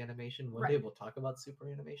issue with animation. One Right. day we'll talk about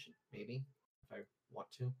Super animation, maybe, if I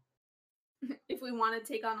want to. If we want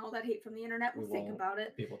to take on all that hate from the internet, we'll think about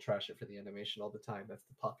it. People trash it for the animation all the time. That's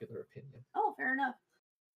the popular opinion. Oh, fair enough.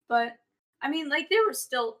 But I mean, like there were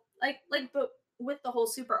still but with the whole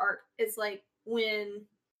Super arc, it's like when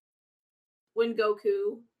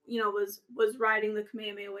Goku, you know, was riding the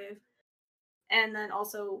Kamehameha wave, and then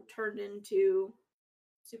also turned into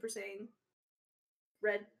Super Saiyan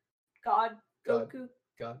Red God Goku.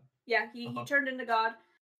 God. Yeah, he turned into God.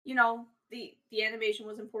 You know, the animation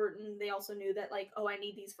was important. They also knew that like, oh, I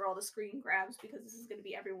need these for all the screen grabs because this is going to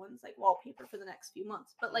be everyone's like wallpaper for the next few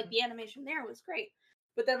months. But like the animation there was great.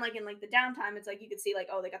 But then like in like the downtime, it's like you could see like,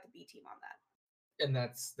 oh, they got the B team on that. And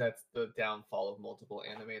that's the downfall of multiple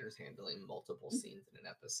animators handling multiple scenes in an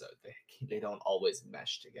episode. They don't always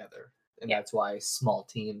mesh together. And that's why small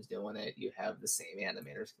teams doing it, you have the same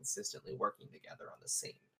animators consistently working together on the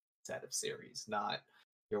same set of series. Not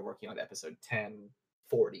you're working on episode 10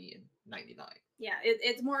 40 and 99. Yeah,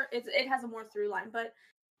 it's more. It has a more through line, but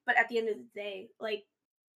at the end of the day, like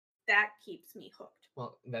that keeps me hooked.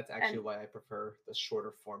 Well, that's actually why I prefer the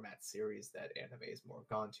shorter format series that anime is more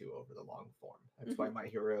gone to over the long form. That's why My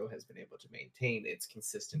Hero has been able to maintain its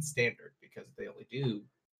consistent standard, because they only do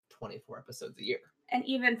 24 episodes a year. And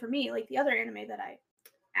even for me, like the other anime that I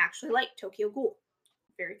actually like, Tokyo Ghoul,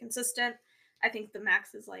 very consistent. I think the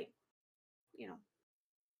max is like,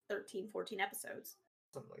 13, 14 episodes.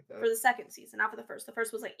 Something like that. For the second season, not for the first. The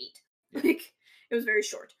first was like 8. Yeah. Like, it was very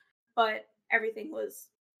short. But everything was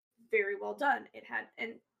very well done. It had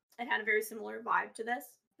a very similar vibe to this,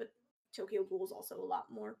 but Tokyo Ghoul is also a lot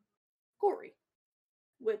more gory.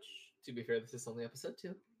 Which, to be fair, this is only episode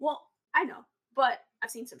 2. Well, I know, but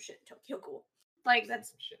I've seen some shit in Tokyo Ghoul. Like, that's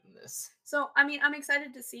some shit in this. So, I mean, I'm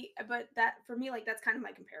excited to see, but that for me, like, that's kind of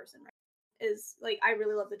my comparison, right? Is like, I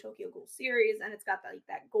really love the Tokyo Ghoul series, and it's got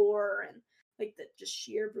that gore and like the just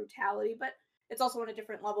sheer brutality, but it's also on a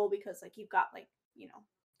different level because like you've got like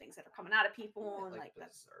things that are coming out of people and like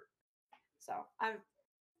that's. So I'm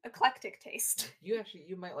eclectic taste. You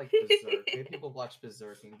might like Berserk. Maybe people watch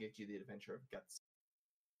Berserk and give you the adventure of Guts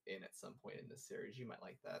in at some point in this series. You might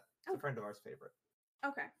like that. It's a friend of ours' favorite.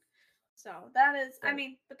 Okay. So that is, I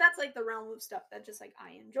mean, but that's like the realm of stuff that just like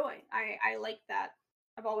I enjoy. I like that.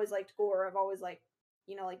 I've always liked gore. I've always liked,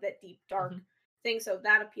 like that deep, dark thing. So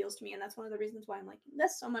that appeals to me. And that's one of the reasons why I'm liking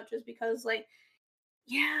this so much, is because like,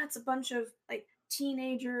 yeah, it's a bunch of like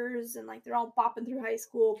teenagers and like they're all bopping through high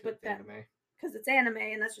school, but then because it's anime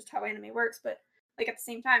and that's just how anime works. But like at the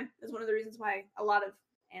same time, is one of the reasons why a lot of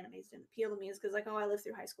animes didn't appeal to me, is because like, oh, I lived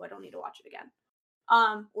through high school. I don't need to watch it again.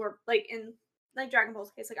 Or like in like Dragon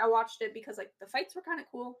Ball's case, like I watched it because like the fights were kind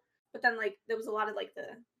of cool, but then like there was a lot of like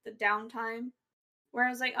the downtime where I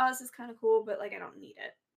was like, oh, this is kind of cool, but like I don't need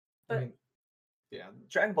it. But I mean, yeah,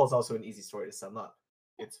 Dragon Ball is also an easy story to sum up.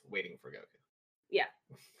 It's waiting for Goku. Yeah.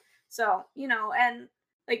 So and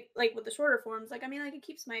like with the shorter forms, like I mean, like it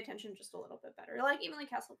keeps my attention just a little bit better. Like even like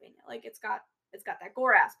Castlevania, like it's got that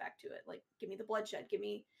gore aspect to it. Like give me the bloodshed, give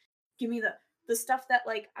me the stuff that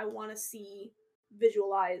like I want to see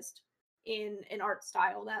visualized in an art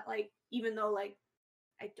style that like, even though like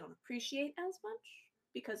I don't appreciate as much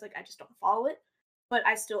because like I just don't follow it, but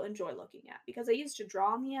I still enjoy looking at, because I used to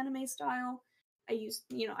draw in the anime style. I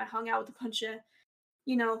hung out with a bunch of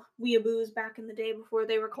weeaboos back in the day before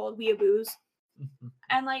they were called weeaboos.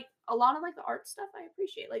 And like a lot of like the art stuff I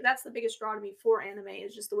appreciate. Like that's the biggest draw to me for anime,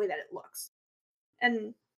 is just the way that it looks.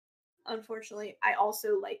 And unfortunately, I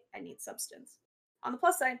need substance. On the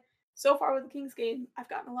plus side, so far with the King's Game, I've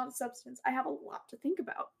gotten a lot of substance. I have a lot to think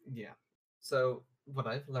about. Yeah. So what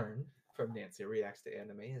I've learned from Nancy Reacts to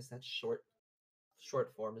Anime is that short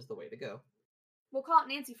form is the way to go. We'll call it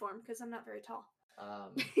Nancy form because I'm not very tall.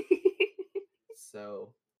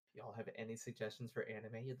 So if y'all have any suggestions for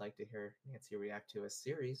anime you'd like to hear Nancy react to a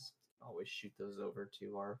series, always shoot those over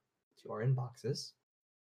to our inboxes.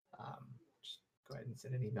 Just go ahead and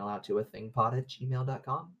send an email out to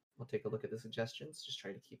athingpod@gmail.com. We'll take a look at the suggestions. Just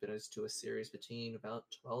try to keep it as to a series between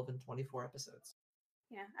about 12 and 24 episodes.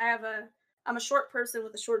 Yeah, I'm a short person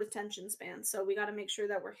with a short attention span, so we got to make sure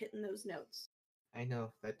that we're hitting those notes. I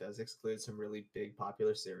know that does exclude some really big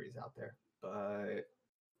popular series out there, but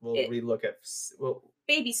we'll relook at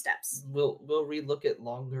baby steps. We'll relook at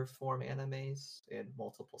longer form animes and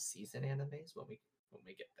multiple season animes when we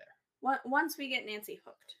get there. Once we get Nancy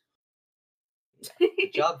hooked. Yeah, the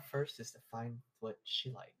job first is to find what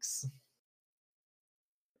she likes.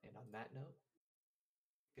 And on that note,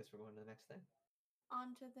 I guess we're going to the next thing.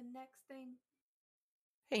 On to the next thing.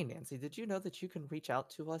 Hey Nancy, did you know that you can reach out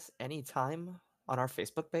to us anytime on our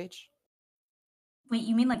Facebook page? Wait,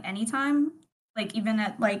 you mean like anytime? Like even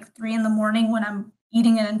at like 3 a.m. when I'm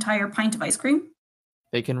eating an entire pint of ice cream?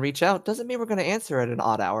 They can reach out. Doesn't mean we're going to answer at an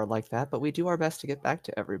odd hour like that, but we do our best to get back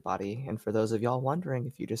to everybody. And for those of y'all wondering,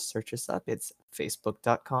 if you just search us up, it's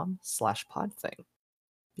facebook.com/podthing.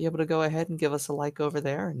 Be able to go ahead and give us a like over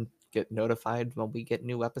there and get notified when we get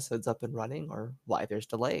new episodes up and running or why there's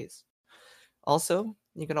delays. Also,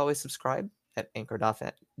 you can always subscribe at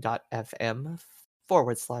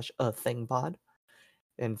anchor.fm/athingpod.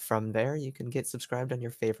 And from there, you can get subscribed on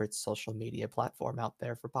your favorite social media platform out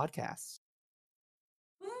there for podcasts.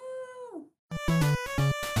 Woo!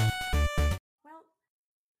 Well,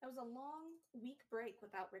 that was a long week break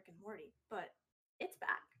without Rick and Morty, but it's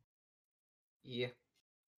back. Yeah.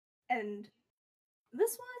 And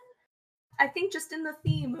this one, I think just in the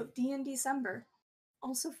theme of D&December,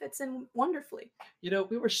 also fits in wonderfully.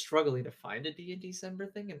 We were struggling to find a D&December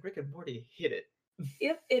thing, and Rick and Morty hit it.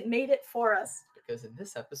 It made it for us. Because in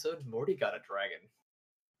this episode, Morty got a dragon.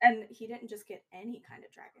 And he didn't just get any kind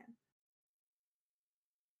of dragon.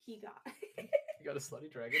 He got You got a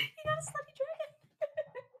slutty dragon. he got a slutty dragon.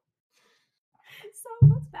 So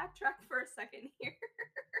let's backtrack for a second here.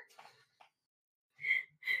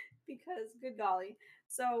 Because good golly.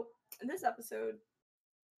 So in this episode,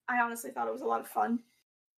 I honestly thought it was a lot of fun.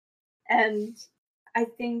 And I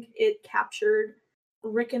think it captured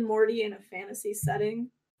Rick and Morty in a fantasy setting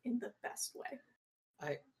in the best way.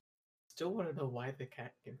 I still want to know why the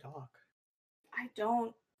cat can talk. I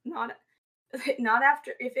don't not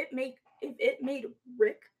after if it made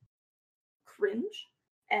Rick cringe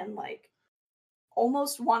and like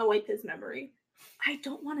almost want to wipe his memory. I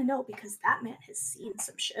don't want to know because that man has seen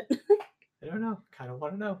some shit. I don't know. Kind of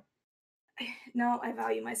want to know. No, I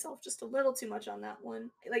value myself just a little too much on that one.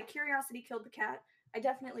 Like curiosity killed the cat. I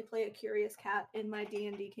definitely play a curious cat in my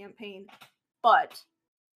D&D campaign, but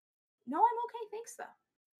no, I'm okay. Thanks though.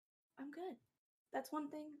 I'm good. That's one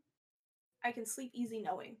thing I can sleep easy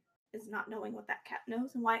knowing is not knowing what that cat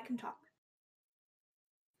knows and why it can talk.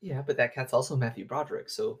 Yeah, but that cat's also Matthew Broderick.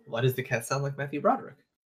 So why does the cat sound like Matthew Broderick?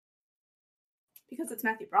 Because it's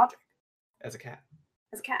Matthew Broderick. As a cat.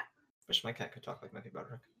 As a cat. Wish my cat could talk like Matthew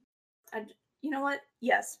Broderick. You know what?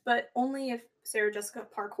 Yes, but only if Sarah Jessica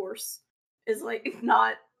Parkhorse is like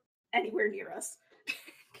not anywhere near us.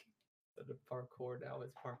 The parkour now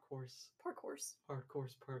is parkours. Parkhorse.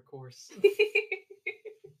 Parkours.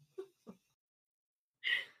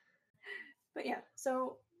 But yeah,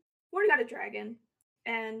 so Morty got a dragon,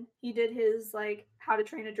 and he did his like how to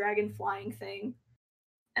train a dragon flying thing,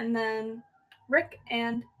 and then Rick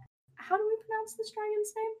and how do we pronounce this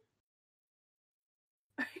dragon's name?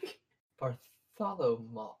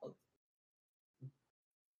 Bartholomew.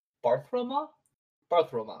 Barthroma?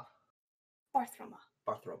 Barthroma.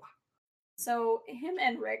 So him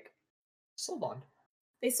and Rick Soul bond.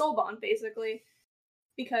 They soul bond basically,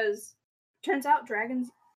 because turns out dragons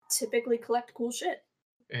typically collect cool shit.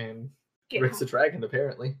 And Rick's a dragon,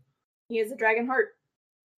 apparently. He has a dragon heart.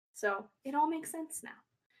 So it all makes sense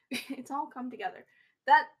now. It's all come together.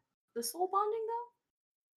 The soul bonding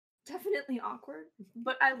though, definitely awkward.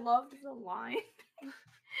 But I loved the line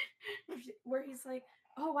where he's like,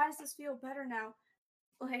 "Oh, why does this feel better now?"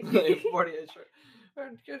 Like Morty is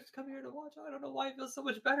just come here to watch. I don't know why it feels so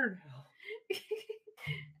much better now.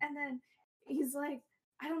 And then he's like,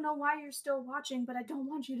 "I don't know why you're still watching, but I don't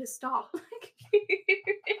want you to stop." It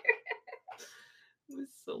was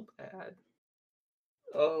so bad.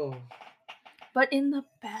 Oh. But in the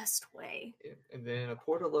best way. And then a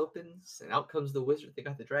portal opens, and out comes the wizard they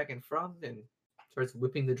got the dragon from, and starts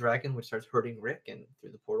whipping the dragon, which starts hurting Rick, and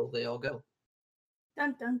through the portal they all go.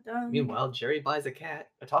 Dun dun dun. Meanwhile, Jerry buys a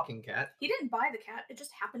cat, a talking cat. He didn't buy the cat, it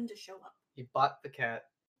just happened to show up. He bought the cat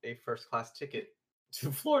a first-class ticket to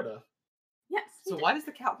Florida. Yes. So why does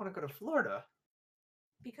the cat want to go to Florida?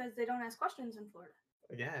 Because they don't ask questions in Florida.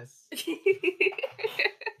 I guess.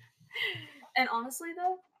 And honestly,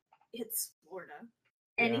 though, it's Florida.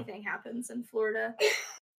 Yeah. Anything happens in Florida.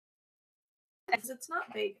 Because it's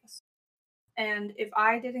not Vegas. And if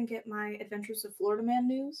I didn't get my Adventures of Florida Man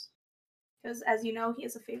news, because as you know, he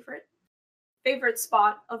is a favorite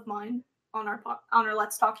spot of mine on our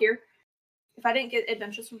Let's Talk here. If I didn't get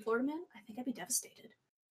Adventures from Florida Man, I think I'd be devastated.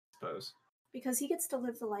 Suppose. Because he gets to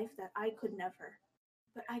live the life that I could never.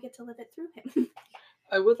 But I get to live it through him.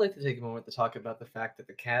 I would like to take a moment to talk about the fact that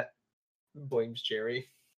the cat blames Jerry.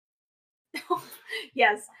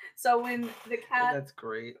 Yes. So when the cat That's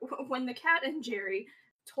great. When the cat and Jerry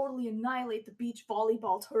totally annihilate the beach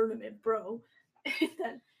volleyball tournament, bro. And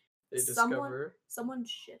then They discover someone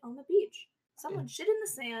shit on the beach. Someone shit in the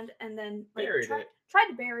sand and then like tried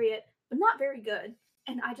to bury it, but not very good.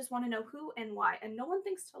 And I just want to know who and why. And no one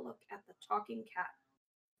thinks to look at the talking cat.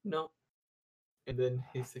 No. And then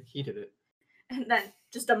he did it. And then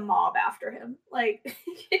just a mob after him. Like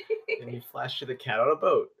And he flashed to the cat on a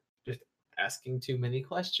boat, just asking too many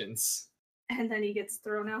questions. And then he gets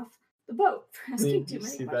thrown off the boat for asking too many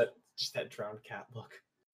see questions. that drowned cat look.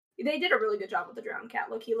 They did a really good job with the drowned cat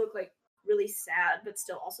look. He looked like really sad, but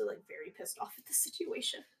still also like very pissed off at the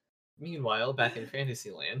situation. Meanwhile, back in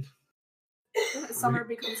Fantasyland, Summer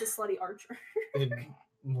becomes a slutty archer. and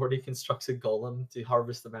Morty constructs a golem to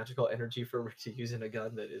harvest the magical energy for Rick to use in a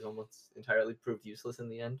gun that is almost entirely proved useless in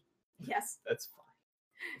the end. Yes. That's fine.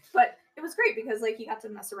 But it was great because like he got to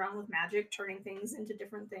mess around with magic, turning things into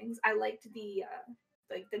different things. I liked the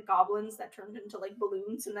goblins that turned into like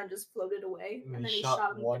balloons and then just floated away. And then he he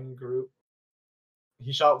shot one group.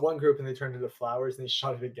 He shot one group and they turned into flowers, and he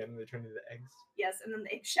shot it again and they turned into eggs. Yes, and then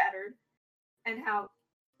the egg shattered. And how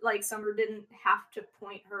like Summer didn't have to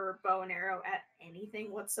point her bow and arrow at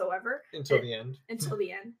anything whatsoever Until the end. Until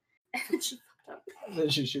the end, and then she fucked up. And then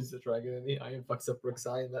she shoots the dragon in the eye and fucks up Rick's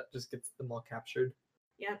eye, and that just gets them all captured.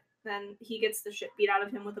 Yep. Then he gets the shit beat out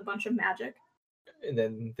of him with a bunch of magic. And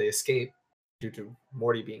then they escape due to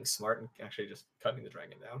Morty being smart and actually just cutting the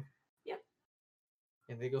dragon down. Yep.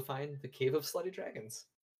 And they go find the Cave of Slutty Dragons.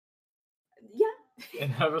 Yeah.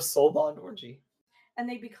 And have a soul bond orgy. And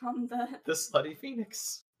they become the Slutty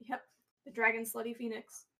Phoenix. Yep. The Dragon Slutty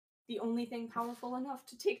Phoenix. The only thing powerful enough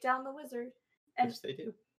to take down the wizard. And Which they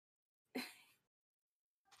do.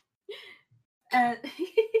 And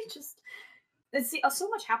just see, so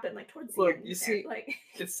much happened like towards the end. You see, like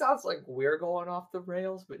it sounds like we're going off the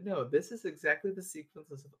rails, but no, this is exactly the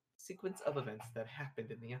sequence of events that happened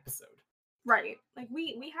in the episode. Right. Like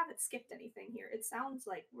we haven't skipped anything here. It sounds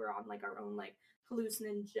like we're on like our own like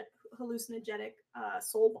hallucinogenic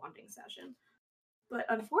soul bonding session. But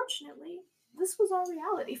unfortunately, this was all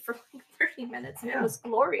reality for like 30 minutes, and it was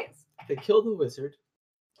glorious. They kill the wizard.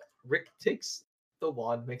 Rick takes the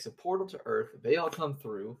wand, makes a portal to Earth. They all come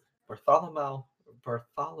through. Bartholomew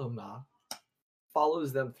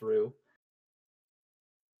follows them through.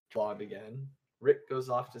 Bond again. Rick goes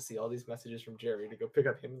off to see all these messages from Jerry to go pick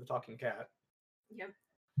up him and the talking cat. Yep.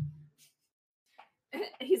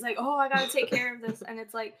 He's like, oh, I gotta take care of this. And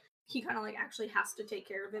it's like, he kind of like actually has to take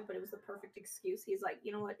care of it, but it was the perfect excuse. He's like,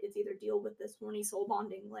 you know what? It's either deal with this horny soul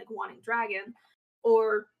bonding, like wanting dragon,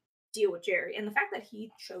 or deal with Jerry. And the fact that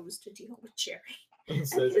he chose to deal with Jerry. It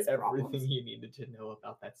says everything he needed to know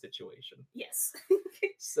about that situation. Yes.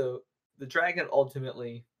 So the dragon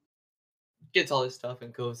ultimately gets all his stuff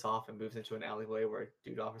and goes off and moves into an alleyway where a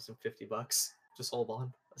dude offers him $50 to soul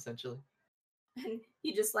bond, essentially. And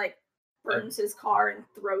he just like burns his car and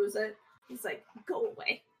throws it. He's like, go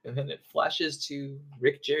away. And then it flashes to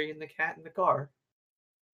Rick, Jerry, and the cat in the car.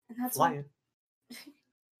 And that's flying.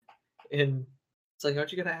 And it's like,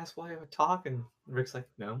 aren't you gonna ask why I would talk? And Rick's like,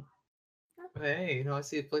 no. Hey, I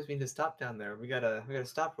see a place we need to stop down there. We gotta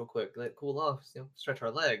stop real quick, let it cool off, stretch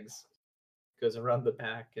our legs. Goes around the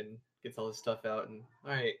back and gets all his stuff out, and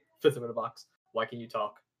all right, puts him in a box. Why can you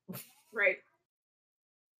talk? Right.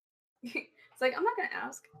 It's like, I'm not gonna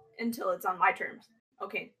ask until it's on my terms.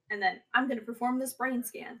 Okay, and then I'm gonna perform this brain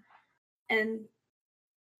scan, and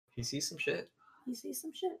he sees some shit.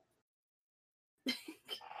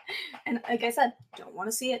 And like I said, don't want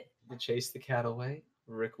to see it. To chase the cat away,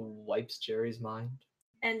 Rick wipes Jerry's mind.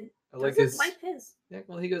 And I like wipe his. Yeah,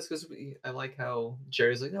 well, he goes, because I like how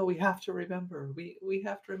Jerry's like, no, we have to remember. We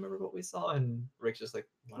have to remember what we saw. And Rick's just like,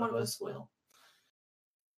 one of us will.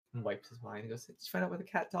 And wipes his mind. He goes, did you find out where the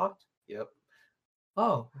cat talked? Yep.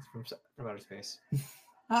 Oh, it's from outer space.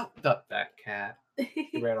 Not that cat.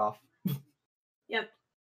 He ran off. Yep.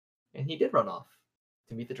 And he did run off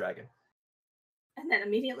to meet the dragon. And then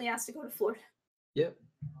immediately asked to go to Florida. Yep.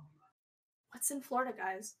 What's in Florida,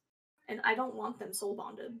 guys? And I don't want them soul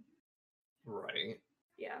bonded. Right.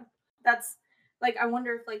 Yeah. That's like, I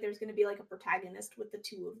wonder if like there's going to be like a protagonist with the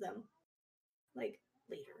two of them, like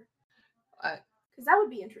later. Because that would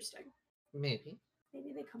be interesting. Maybe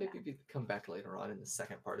they come back later on in the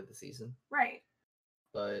second part of the season. Right.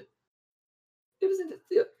 But it was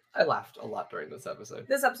I laughed a lot during this episode.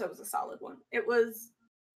 This episode was a solid one. It was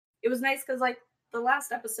nice because like the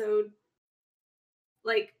last episode,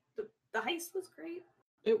 like the heist was great.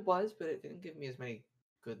 It was, but it didn't give me as many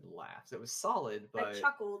good laughs. It was solid, but I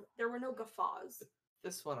chuckled. There were no guffaws.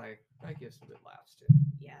 This one I give some good laughs to.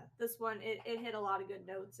 Yeah, this one it hit a lot of good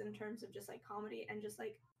notes in terms of just like comedy and just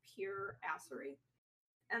like pure assery.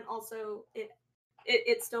 And also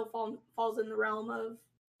it still falls in the realm of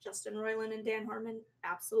Justin Roiland and Dan Harmon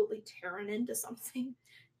absolutely tearing into something.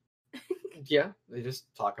 Yeah, they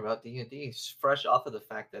just talk about D&D, fresh off of the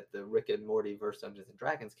fact that the Rick and Morty vs. Dungeons and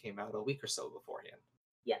Dragons came out a week or so beforehand.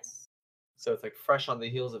 Yes. So it's like fresh on the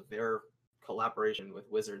heels of their collaboration with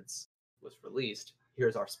Wizards was released.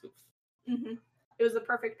 Here's our spoof. Mm-hmm. It was the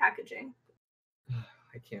perfect packaging.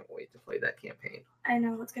 I can't wait to play that campaign. I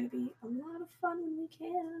know, it's going to be a lot of fun when we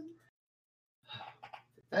can.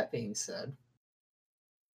 That being said,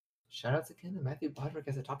 shout outs again to Matthew Broderick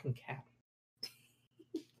as a talking cat.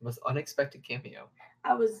 The most unexpected cameo.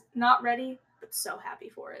 I was not ready, but so happy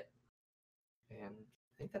for it. And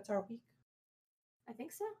I think that's our week. I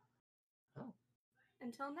think so. Oh.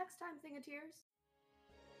 Until next time, Thingateers.